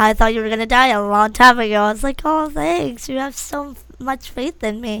 I thought you were gonna die a long time ago." I was like, "Oh, thanks. You have so much faith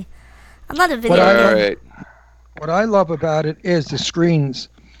in me." I'm not a video game. What I love about it is the screens.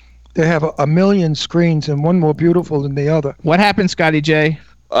 They have a million screens, and one more beautiful than the other. What happened, Scotty J?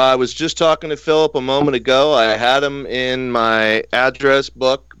 I was just talking to Philip a moment ago. I had him in my address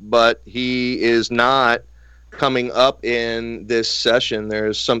book, but he is not coming up in this session.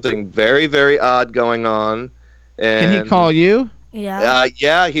 There's something very, very odd going on. And, Can he call you? Yeah.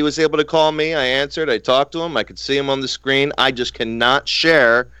 Yeah, he was able to call me. I answered. I talked to him. I could see him on the screen. I just cannot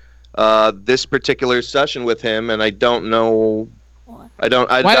share this particular session with him, and I don't know. Why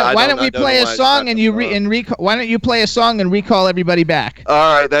don't we play a song and you Why don't you play a song and recall everybody back?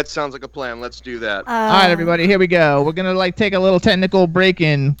 All right, that sounds like a plan. Let's do that. All right, everybody, here we go. We're gonna take a little technical break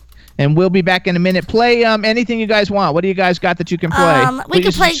in, and we'll be back in a minute. Play anything you guys want. What do you guys got that you can play? We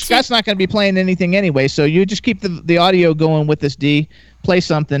can play. Scott's not gonna be playing anything anyway, so you just keep the audio going with this. D, play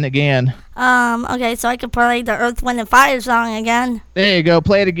something again. Okay, so I can play the Earth, Wind, and Fire song again. There you go.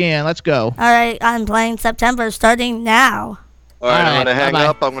 Play it again. Let's go. All right, I'm playing September starting now. All right, I'm going to hang bye-bye.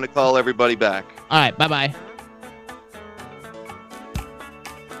 up. I'm going to call everybody back. All right, bye-bye.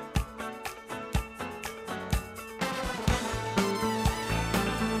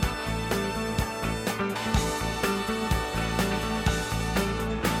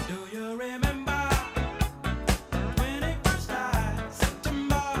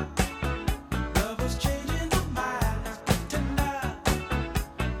 Changing the minds, tonight,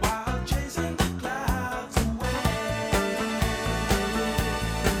 while chasing the clouds away.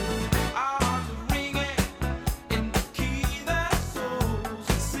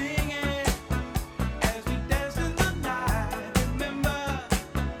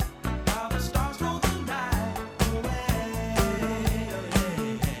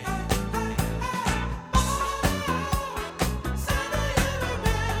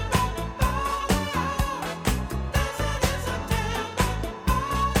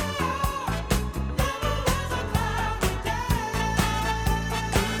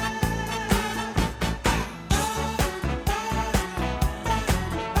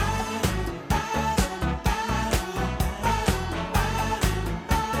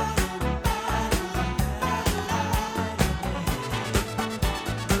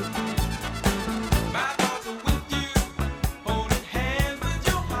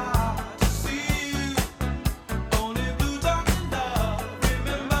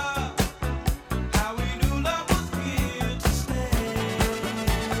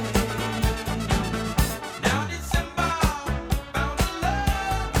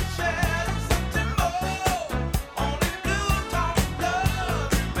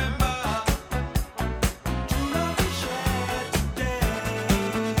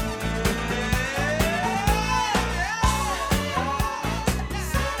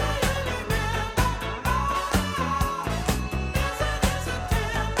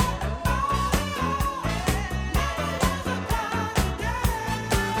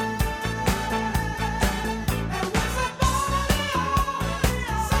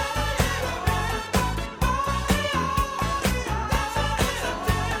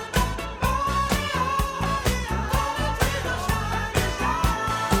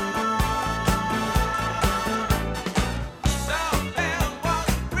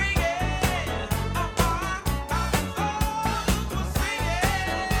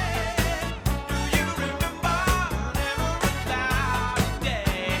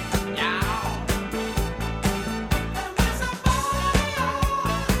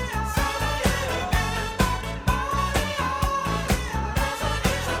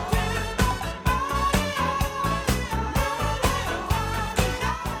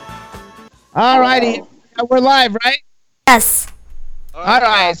 All righty. We're live, right? Yes. All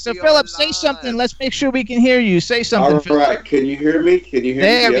right. So, Philip, say something. Let's make sure we can hear you. Say something, All Philip. right. Can you hear me?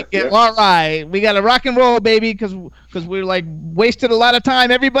 There we go. All right. We got to rock and roll, baby, because we're like wasted a lot of time.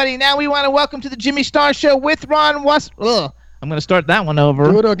 Everybody, now we want to welcome to the Jimmy Star Show with Ron Russell. I'm going to start that one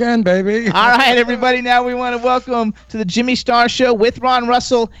over. Do it again, baby. All right, everybody. Now we want to welcome to the Jimmy Star Show with Ron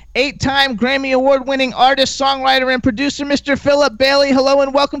Russell, 8-time Grammy Award-winning artist, songwriter, and producer, Mr. Philip Bailey. Hello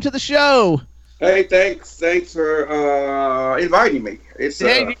and welcome to the show. Hey, thanks for inviting me. It's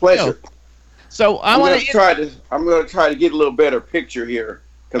a pleasure. So I'm going to try to get a little better picture here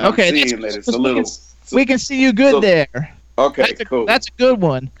because I'm seeing that it's a little. We can see you good there. Okay, cool. That's a good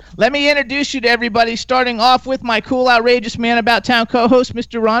one. Let me introduce you to everybody, starting off with my cool, outrageous man about town co-host,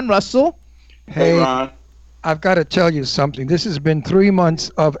 Mr. Ron Russell. Hey, Ron. I've got to tell you something. This has been 3 months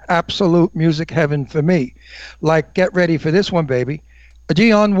of absolute music heaven for me. Like, get ready for this one, baby.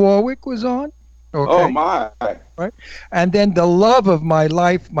 Dionne Warwick was on. Okay. Oh, my. Right. And then the love of my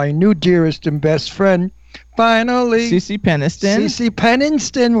life, my new dearest and best friend, finally. CeCe Peniston. CeCe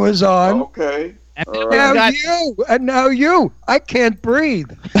Peniston was on. Okay. And now you. I can't breathe.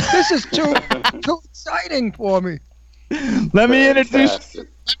 This is too exciting for me. Let me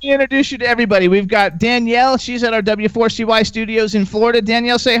introduce you to everybody. We've got Danielle. She's at our W4CY studios in Florida.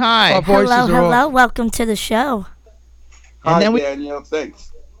 Danielle, say hi. Hello. Welcome to the show. Hi, Danielle.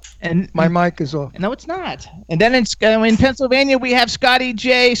 Thanks. And my mic is off. No, it's not. And then in Pennsylvania, we have Scotty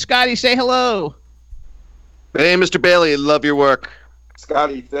J. Scotty, say hello. Hey, Mr. Bailey. Love your work.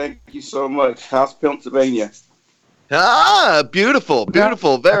 Scotty, thank you so much. How's Pennsylvania? Beautiful.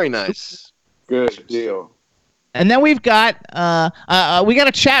 Very nice. Good deal. And then we've got we got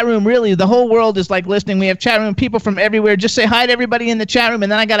a chat room. Really, the whole world is like listening. We have chat room people from everywhere. Just say hi to everybody in the chat room,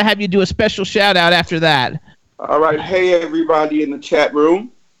 and then I got to have you do a special shout out after that. All right. Hey, everybody in the chat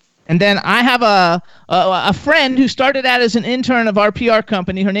room. And then I have a friend who started out as an intern of our PR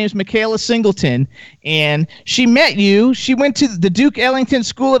company. Her name's Michaela Singleton, and she met you. She went to the Duke Ellington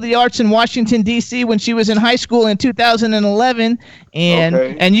School of the Arts in Washington, D.C. when she was in high school in 2011,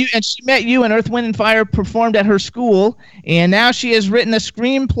 and she met you, and Earth, Wind, and Fire performed at her school, and now she has written a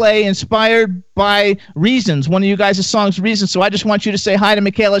screenplay inspired by Reasons, one of you guys' songs, Reasons. So I just want you to say hi to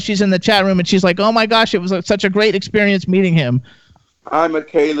Michaela. She's in the chat room, and she's like, oh my gosh, it was such a great experience meeting him. Hi,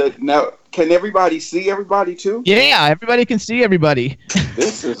 Michaela. Now, can everybody see everybody too? Yeah, everybody can see everybody.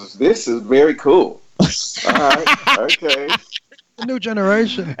 This is very cool. All right. Okay. The new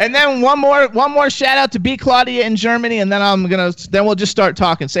generation. And then one more shout out to B Claudia in Germany, and then we'll just start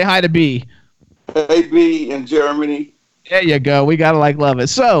talking. Say hi to B. Hey, B in Germany. There you go. We gotta love it.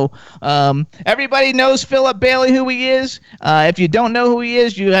 So, everybody knows Philip Bailey, who he is. If you don't know who he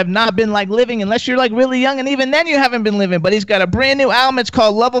is, you have not been living, unless you're really young, and even then you haven't been living. But he's got a brand new album. It's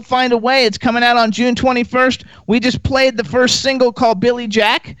called Love Will Find a Way. It's coming out on June 21st. We just played the first single called Billy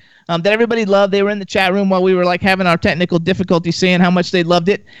Jack. That everybody loved. They were in the chat room while we were having our technical difficulties, saying how much they loved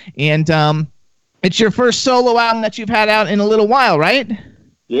it. And it's your first solo album that you've had out in a little while, right?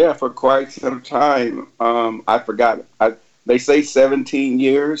 Yeah, for quite some time. I forgot. They say 17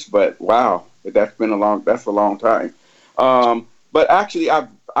 years, but wow, that's a long time. But actually,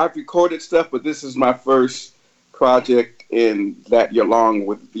 I've recorded stuff, but this is my first project in that year long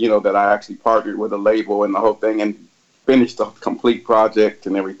with that I actually partnered with a label and the whole thing and finished the complete project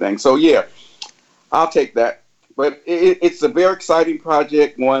and everything. So yeah, I'll take that. But it's a very exciting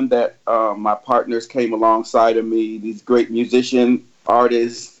project, one that my partners came alongside of me, these great musician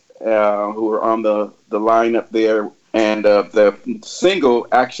artists who are on the lineup there. And the single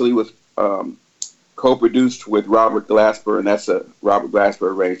actually was co-produced with Robert Glasper, and that's a Robert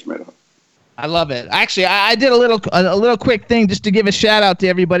Glasper arrangement. I love it. Actually, I did a little quick thing just to give a shout out to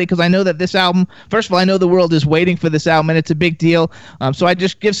everybody, because I know that this album, first of all, I know the world is waiting for this album, and it's a big deal. So I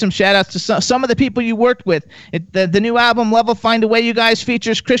just give some shout outs to some of the people you worked with. The new album, Love Will Find a Way, you guys,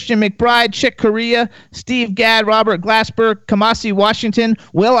 features Christian McBride, Chick Corea, Steve Gadd, Robert Glasper, Kamasi Washington,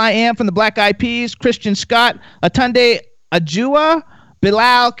 Will I Am from the Black Eyed Peas, Christian Scott, Atunde Ajua,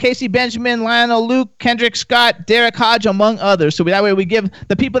 Bilal, Casey Benjamin, Lionel Luke, Kendrick Scott, Derek Hodge, among others. So that way we give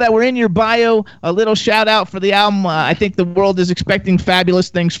the people that were in your bio a little shout out for the album. I think the world is expecting fabulous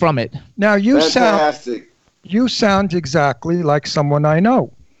things from it. Now you sound exactly like someone I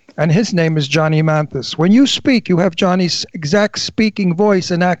know, and his name is Johnny Mathis. When you speak, you have Johnny's exact speaking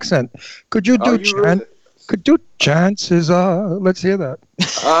voice and accent. Could you do chances are? Let's hear that.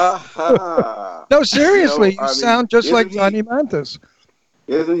 No, seriously, you sound just like Johnny Mathis.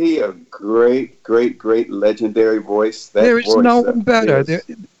 Isn't he a great, great, great legendary voice? There is no one better.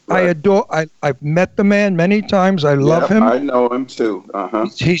 I adore. I've met the man many times. I love him. I know him too.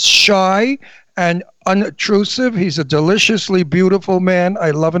 He's shy and unobtrusive. He's a deliciously beautiful man.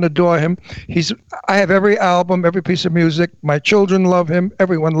 I love and adore him. I have every album, every piece of music. My children love him.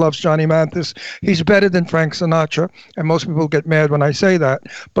 Everyone loves Johnny Mathis. He's better than Frank Sinatra, and most people get mad when I say that.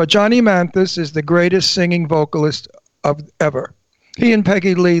 But Johnny Mathis is the greatest singing vocalist of ever. He and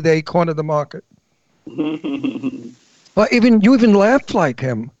Peggy Lee, they corner the market. Well, you even laughed like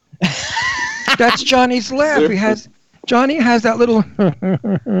him. That's Johnny's laugh. Johnny has that little.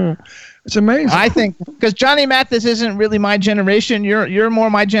 It's amazing. I think because Johnny Mathis isn't really my generation. You're more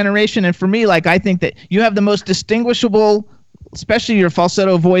my generation, and for me, like I think that you have the most distinguishable, especially your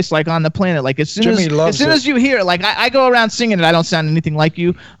falsetto voice, like on the planet. Like as soon as you hear it, like I go around singing it. I don't sound anything like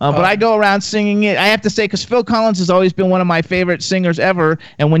you, but I go around singing it. I have to say, because Phil Collins has always been one of my favorite singers ever.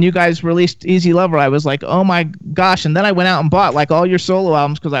 And when you guys released Easy Lover, I was like, oh my gosh. And then I went out and bought like all your solo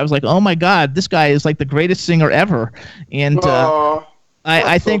albums because I was like, oh my God, this guy is like the greatest singer ever. And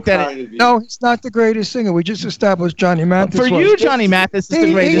I think that no, he's not the greatest singer. We just established Johnny Mathis. For you, Johnny Mathis is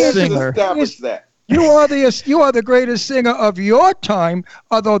the greatest singer. Established that. You are the greatest singer of your time,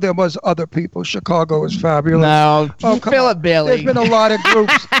 although there was other people. Chicago is fabulous. No, Philip Bailey. There's been a lot of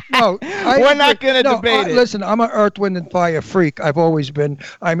groups. No, we're not going to debate it. Listen, I'm an Earth, Wind, and Fire freak. I've always been.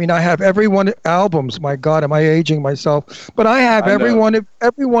 I mean, I have every one albums. My God, am I aging myself? But I have every one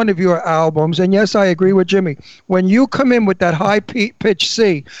of your albums. And yes, I agree with Jimmy. When you come in with that high pitch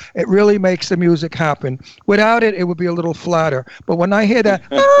C, it really makes the music happen. Without it, it would be a little flatter. But when I hear that.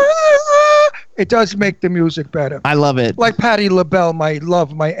 It does make the music better. I love it. Like Patti LaBelle, my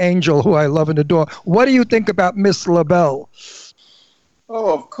angel, who I love and adore. What do you think about Miss LaBelle?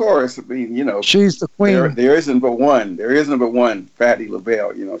 Oh, of course. I mean, she's the queen. There isn't but one. There isn't but one Patti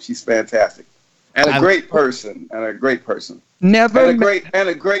LaBelle. She's fantastic, and a great person. Never and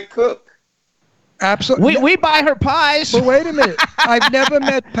a great cook. Absolutely. We buy her pies. But wait a minute. I've never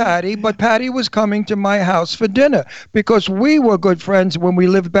met Patty, but Patty was coming to my house for dinner because we were good friends when we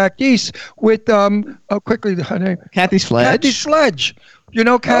lived back east with quickly her name. Kathy Sledge. Kathy Sledge. You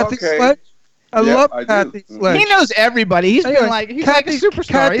know Kathy Sledge? I love Kathy Sledge. He knows everybody. He's like a superstar.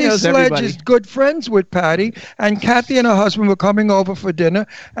 Kathy he knows Sledge everybody. is good friends with Patty, and Kathy and her husband were coming over for dinner,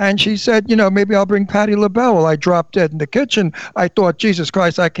 and she said, maybe I'll bring Patti LaBelle. Well, I dropped dead in the kitchen. I thought, Jesus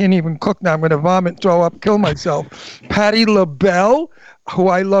Christ, I can't even cook now. I'm going to vomit, throw up, kill myself. Patti LaBelle, who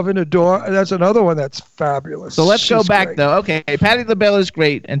I love and adore. That's another one that's fabulous. So let's go back, though. Okay, Patti LaBelle is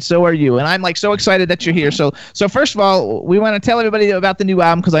great, and so are you. And I'm like so excited that you're here. So first of all, we want to tell everybody about the new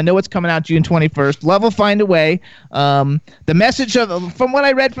album because I know it's coming out June 21st. Love Will Find a Way. The message from what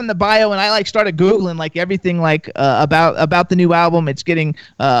I read from the bio, and I started Googling everything about the new album. It's getting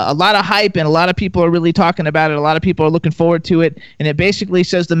a lot of hype, and a lot of people are really talking about it. A lot of people are looking forward to it, and it basically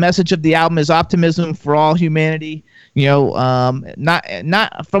says the message of the album is optimism for all humanity.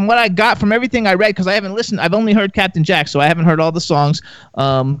 Not from what I got from everything I read, because I haven't listened. I've only heard Captain Jack, so I haven't heard all the songs.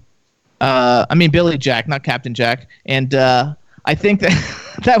 I mean Billy Jack, not Captain Jack. And I think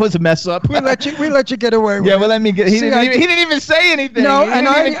that was a mess up. We let you get away with it. Yeah, well, let me get. He didn't even say anything. No, and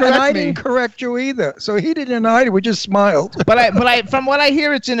I didn't correct you either. So he didn't deny it. We just smiled. But I, from what I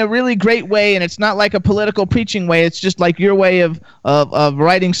hear, it's in a really great way, and it's not like a political preaching way. It's just like your way of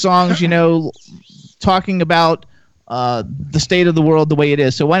writing songs. Talking about the state of the world the way it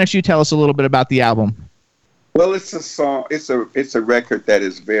is. So why don't you tell us a little bit about the album? Well, it's a song. It's a record that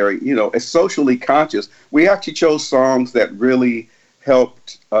is very, it's socially conscious. We actually chose songs that really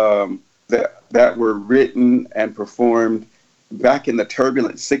helped, that were written and performed back in the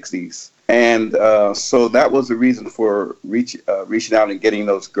turbulent 60s. And so that was the reason for reaching out and getting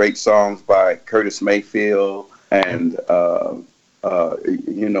those great songs by Curtis Mayfield and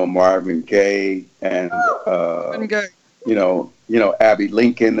Marvin Gaye and Abby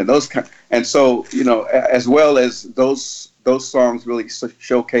Lincoln and those kind. And so as well as those songs really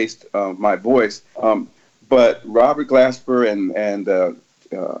showcased my voice. But Robert Glasper and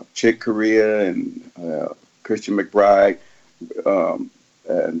Chick Corea and Christian McBride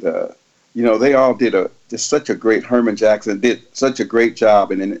they all did just such a great. Herman Jackson did such a great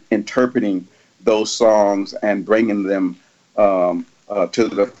job in interpreting those songs and bringing them to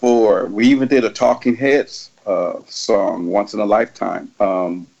the fore. We even did a Talking Heads song, Once in a Lifetime,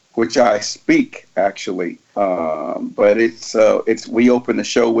 which I speak actually. But it's we opened the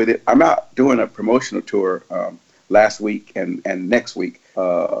show with it. I'm out doing a promotional tour last week and next week.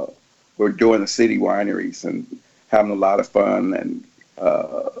 We're doing the city wineries and having a lot of fun. And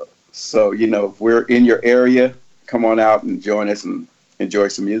so if we're in your area, come on out and join us and enjoy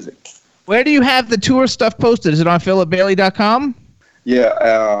some music. Where do you have the tour stuff posted? Is it on philipbailey.com?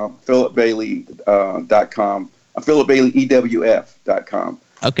 PhilipBailey.com. PhilipBaileyEWF.com.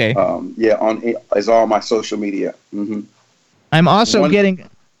 Okay. Is all my social media. Mm-hmm. I'm also getting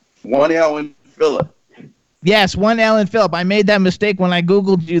one L in Philip. Yes, one L in Philip. I made that mistake when I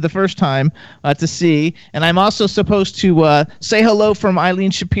Googled you the first time to see. And I'm also supposed to say hello from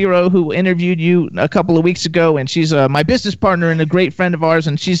Eileen Shapiro, who interviewed you a couple of weeks ago. And she's my business partner and a great friend of ours.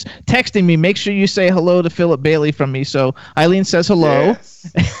 And she's texting me, make sure you say hello to Philip Bailey from me. So Eileen says hello.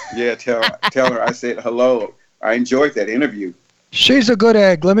 Yes. Yeah, tell her I said hello. I enjoyed that interview. She's a good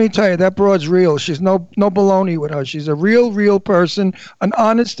egg. Let me tell you, that broad's real. She's no baloney with her. She's a real person, an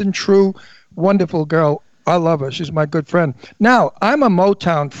honest and true, wonderful girl. I love her. She's my good friend. Now, I'm a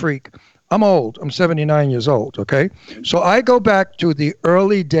Motown freak. I'm old. I'm 79 years old, okay? So I go back to the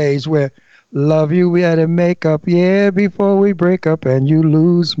early days where love you, we had to make up, yeah, before we break up and you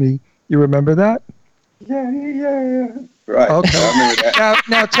lose me. You remember that? Yeah. Right. Okay. I remember that.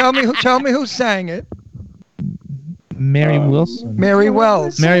 Now tell me who sang it. Mary Wilson. Mary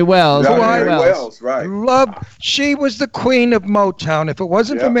Wells. Mary Wells. Yeah, Mary Wells, right. She was the queen of Motown. If it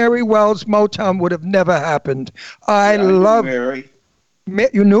wasn't for Mary Wells, Motown would have never happened. I love Mary.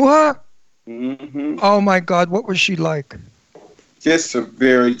 You knew her? Mm-hmm. Oh my God, what was she like? Just a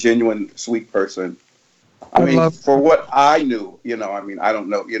very genuine, sweet person. I mean, for what I knew, I don't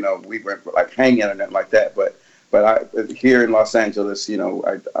know, we weren't like hanging or nothing like that, but I here in Los Angeles,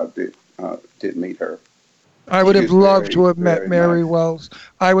 I did meet her. I would have loved to have met Mary Wells.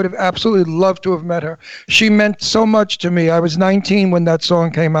 I would have absolutely loved to have met her. She meant so much to me. I was 19 when that song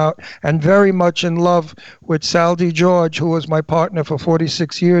came out and very much in love with Sal D. George, who was my partner for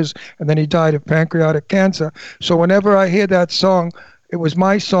 46 years, and then he died of pancreatic cancer. So whenever I hear that song, it was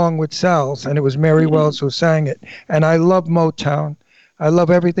my song with Sal's, and it was Mary Wells who sang it. And I love Motown. I love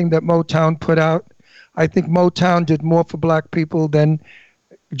everything that Motown put out. I think Motown did more for black people than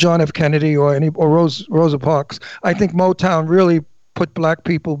John F. Kennedy or Rosa Parks. I think Motown really put black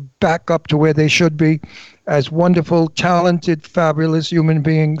people back up to where they should be as wonderful, talented, fabulous human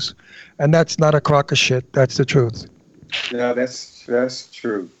beings. And that's not a crock of shit. That's the truth. Yeah, that's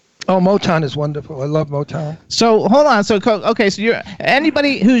true. Oh, Motown is wonderful. I love Motown. So hold on. So you're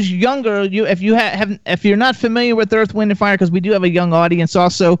anybody who's younger. If you're not familiar with Earth, Wind, and Fire, because we do have a young audience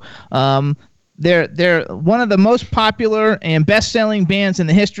also. They're one of the most popular and best-selling bands in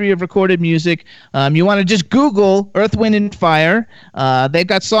the history of recorded music. You want to just Google Earth, Wind, and Fire. They've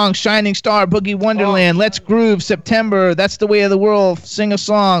got songs Shining Star, Boogie Wonderland, Let's Groove, September, That's the Way of the World, Sing a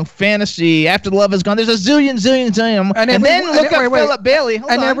Song, Fantasy, After the Love Is Gone. There's a zillion. And then look up Philip Bailey.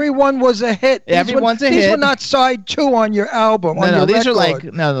 Hold on. Everyone was a hit. Everyone's a hit. These were not side 2 on your album. No, these record.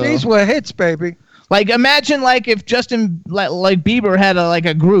 are no. These were hits, baby. Like imagine if Justin like Bieber had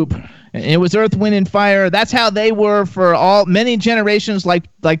a group. It was Earth, Wind, and Fire. That's how they were for many generations, like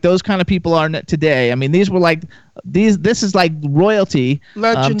those kind of people are today. I mean, these were this is like royalty.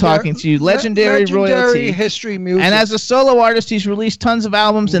 I'm talking to you. Legendary royalty. History music. And as a solo artist, he's released tons of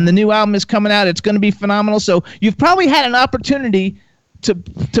albums, and the new album is coming out. It's going to be phenomenal. So you've probably had an opportunity to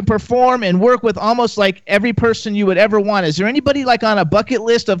perform and work with almost like every person you would ever want. Is there anybody like on a bucket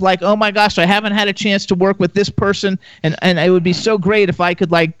list of like, oh my gosh, I haven't had a chance to work with this person, and it would be so great if I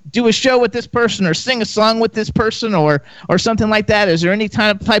could like do a show with this person or sing a song with this person or something like that? Is there any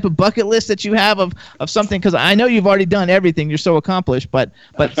type of bucket list that you have of something? Because I know you've already done everything. You're so accomplished, but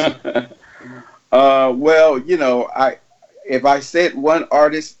well, if I said one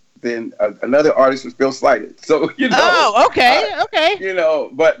artist, then another artist was Bill Slighted. So Oh, okay.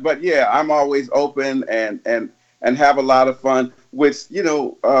 But yeah, I'm always open and have a lot of fun with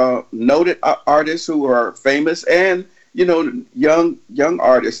noted artists who are famous and young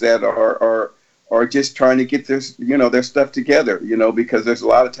artists that are just trying to get their stuff together. Because there's a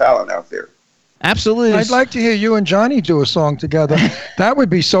lot of talent out there. Absolutely. I'd like to hear you and Johnny do a song together. That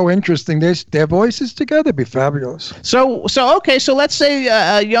would be so interesting. Their voices together be fabulous. So let's say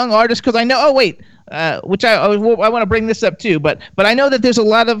a young artist, because I know. Oh wait, which I want to bring this up too. But I know that there's a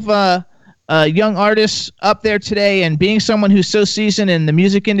lot of young artists up there today, and being someone who's so seasoned and the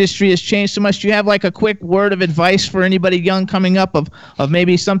music industry has changed so much, do you have like a quick word of advice for anybody young coming up of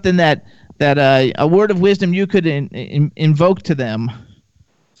maybe something that a word of wisdom you could invoke to them?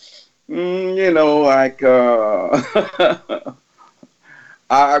 I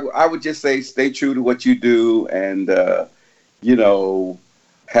would just say stay true to what you do and,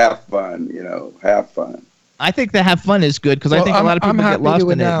 have fun, have fun. I think that have fun is good because I think a lot of people get lost in it. I'm happy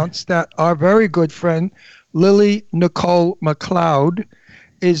to announce that our very good friend, Lily Nicole McLeod,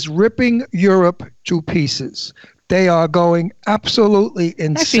 is ripping Europe to pieces. They are going absolutely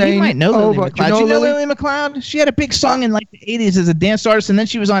insane. Actually, you might know Lily over. McLeod. Do you know Lily? Lily McLeod? She had a big song in like the 80s as a dance artist, and then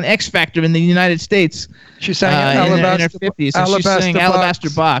she was on X Factor in the United States. She sang in her 50s, and she sang Alabaster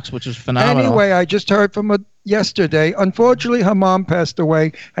Box, which was phenomenal. Anyway, I just heard from her yesterday. Unfortunately, her mom passed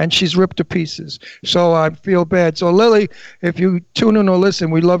away, and she's ripped to pieces. So I feel bad. So Lily, if you tune in or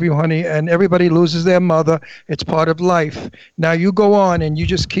listen, we love you, honey. And everybody loses their mother. It's part of life. Now you go on and you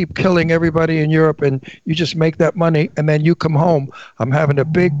just keep killing everybody in Europe, and you just make that money, and then you come home. I'm having a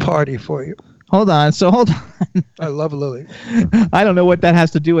big party for you. Hold on. I love Lily. I don't know what that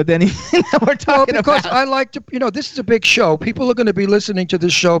has to do with anything that we're talking because about. I like to, this is a big show. People are going to be listening to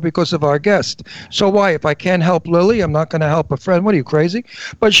this show because of our guest. So why? If I can't help Lily, I'm not going to help a friend. What are you, crazy?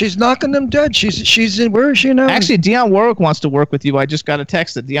 But she's knocking them dead. She's in, where is she now? Actually, Dionne Warwick wants to work with you. I just got a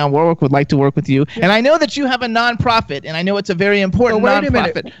text that Dionne Warwick would like to work with you. Yeah. And I know that you have a nonprofit, and I know it's a very important wait nonprofit.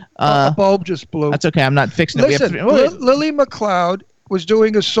 A minute. A bulb just blew. That's okay. I'm not fixing it. Listen, Lily McLeod was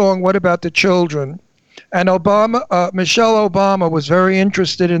doing a song, What About the Children? And Michelle Obama was very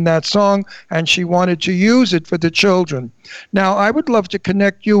interested in that song, and she wanted to use it for the children. Now, I would love to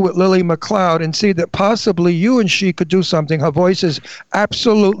connect you with Lily McLeod and see that possibly you and she could do something. Her voice is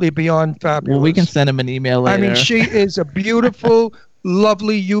absolutely beyond fabulous. Well, we can send him an email later. I mean, she is a beautiful,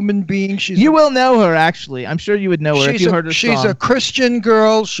 lovely human being. You will know her, actually. I'm sure you would know her if you heard her song. She's a Christian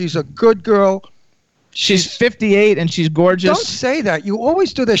girl. She's a good girl. She's 58 and she's gorgeous. Don't say that. You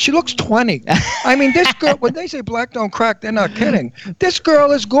always do that. She looks 20. I mean, this girl, when they say black don't crack, they're not kidding. This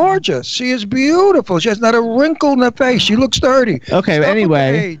girl is gorgeous. She is beautiful. She has not a wrinkle in her face. She looks 30. Okay, Stop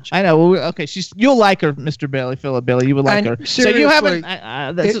anyway. I know. Well, okay, you'll like her, Mr. Bailey, Philip Bailey. You would like her. Seriously, so you haven't.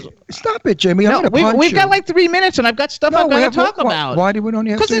 Stop it, Jimmy. I'm going to punch we've you. got like 3 minutes, and I've got stuff I've got to talk about. Why do we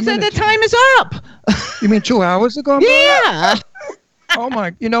only have 3 minutes? Because the time is up. You mean 2 hours ago? Yeah. Oh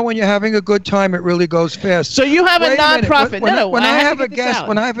my! When you're having a good time, it really goes fast. So you have a nonprofit. When I have a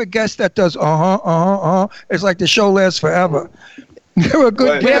guest that does it's like the show lasts forever. You're a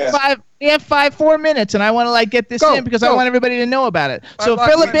good guest. We have 4 minutes, and I want to get this in because I want everybody to know about it. So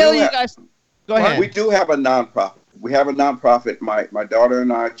Philip Bailey, you guys, go ahead. We do have a nonprofit. We have a nonprofit. My daughter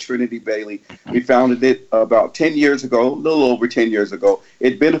and I, Trinity Bailey, we founded it about 10 years ago, a little over 10 years ago.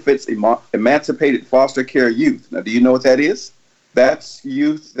 It benefits emancipated foster care youth. Now, do you know what that is? That's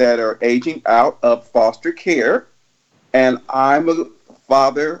youth that are aging out of foster care. And I'm a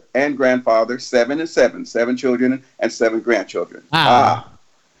father and grandfather, 7 children and 7 grandchildren. Wow.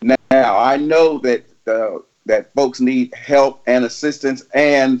 Now, I know that folks need help and assistance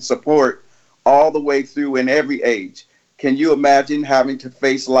and support all the way through in every age. Can you imagine having to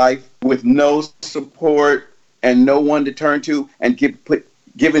face life with no support and no one to turn to and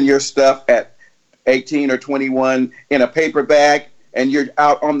giving your stuff at 18 or 21 in a paper bag, and you're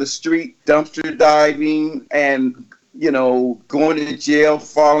out on the street dumpster diving and, going to jail,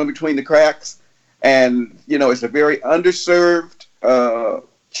 falling between the cracks. And, it's a very underserved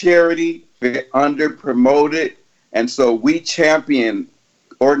charity, very under-promoted. And so we champion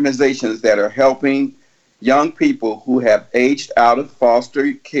organizations that are helping young people who have aged out of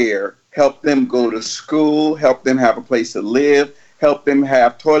foster care, help them go to school, help them have a place to live, help them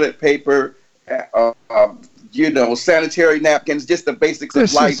have toilet paper, sanitary napkins, just the basics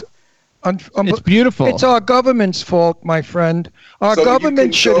of life. It's beautiful. It's our government's fault, my friend. Our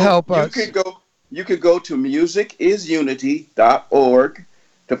government should help us. You could go to musicisunity.org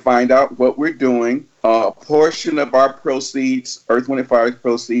to find out what we're doing. A portion of our proceeds, Earth, Wind & Fire's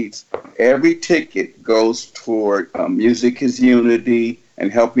proceeds, every ticket goes toward Music is Unity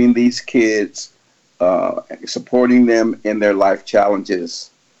and helping these kids, supporting them in their life challenges.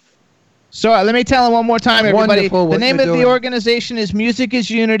 So let me tell them one more time, everybody. Wonderful the name of the organization is Music is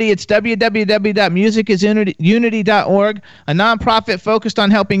Unity. It's www.musicisunity.org, a nonprofit focused on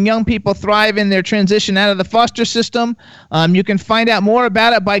helping young people thrive in their transition out of the foster system. You can find out more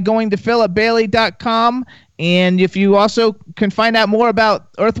about it by going to philipbailey.com. And if you also can find out more about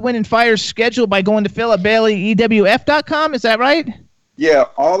Earth, Wind & Fire's schedule by going to philipbaileyewf.com. Is that right? Yeah,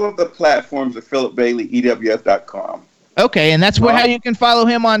 all of the platforms are philipbaileyewf.com. Okay, and that's how you can follow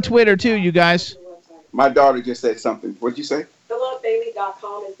him on Twitter, too, you guys. My daughter just said something. What'd you say?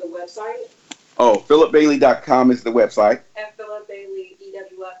 philipbailey.com is the website. Oh, philipbailey.com is the website. And Philip Bailey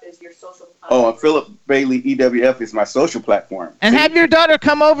EWF is your social platform. Oh, and Philip Bailey EWF is my social platform. And have your daughter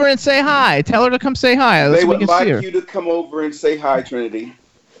come over and say hi. Tell her to come say hi. They would like you to come over and say hi, Trinity.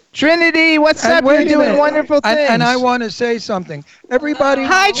 Trinity, what's up? You're doing wonderful things. And I want to say something. Everybody,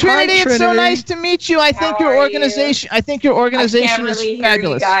 hi Trinity. It's so nice to meet you. I think your organization. I think your organization is fabulous. I can't really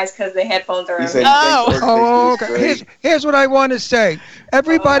hear you guys because the headphones are on. Oh, okay. Here's what I want to say.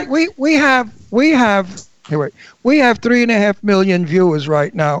 Everybody, we have Anyway, we have 3.5 million viewers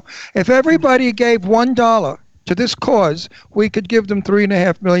right now. If everybody gave $1 to this cause, we could give them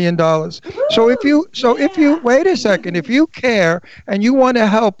 $3.5 million. So if you wait a second, if you care and you want to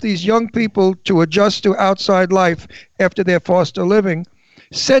help these young people to adjust to outside life after their foster living,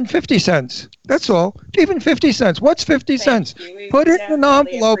 send 50 cents. That's all. Even 50 cents. What's 50 cents? Put it in an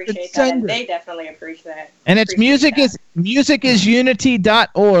envelope and send it. They definitely appreciate that. And it's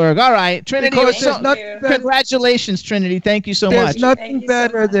musicusunity.org. All right, Trinity. Congratulations, Trinity. Thank you so much. There's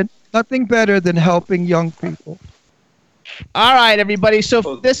nothing better than helping young people. All right, everybody.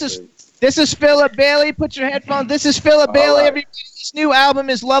 So this is Philip Bailey. Put your headphones. This is Philip Bailey. Everybody, his new album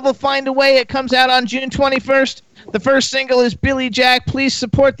is Love Will Find a Way. It comes out on June 21st. The first single is Billy Jack. Please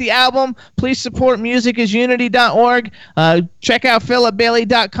support the album. Please support musicusunity.org. Check out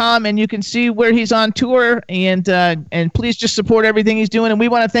philipbailey.com, and you can see where he's on tour. And please just support everything he's doing. And we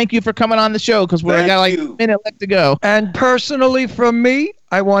want to thank you for coming on the show because we've got like a minute left to go. And personally from me,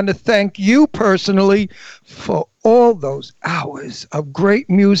 I want to thank you personally for all those hours of great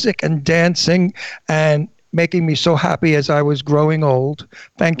music and dancing and making me so happy as I was growing old.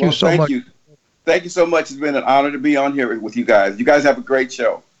 Thank you so much. Thank you so much. It's been an honor to be on here with you guys. You guys have a great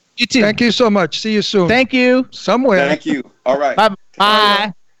show. You too. Thank you so much. See you soon. Thank you. Somewhere. Thank you. All right. Bye.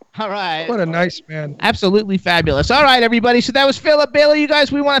 All right. What a nice man. Absolutely fabulous. All right, everybody. So that was Philip Bailey. You guys,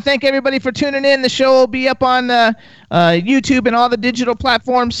 we want to thank everybody for tuning in. The show will be up on YouTube and all the digital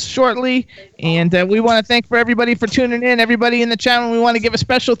platforms shortly. And we want to thank for everybody for tuning in. Everybody in the channel, we want to give a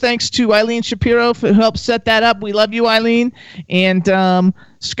special thanks to Eileen Shapiro who helped set that up. We love you, Eileen. And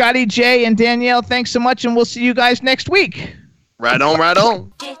Scotty J and Danielle, thanks so much. And we'll see you guys next week. Right on, right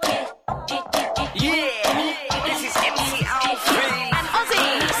on.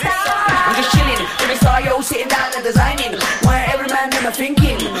 I'm just chilling, when I saw you sitting down and designing, where every man them a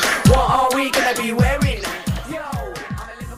thinking.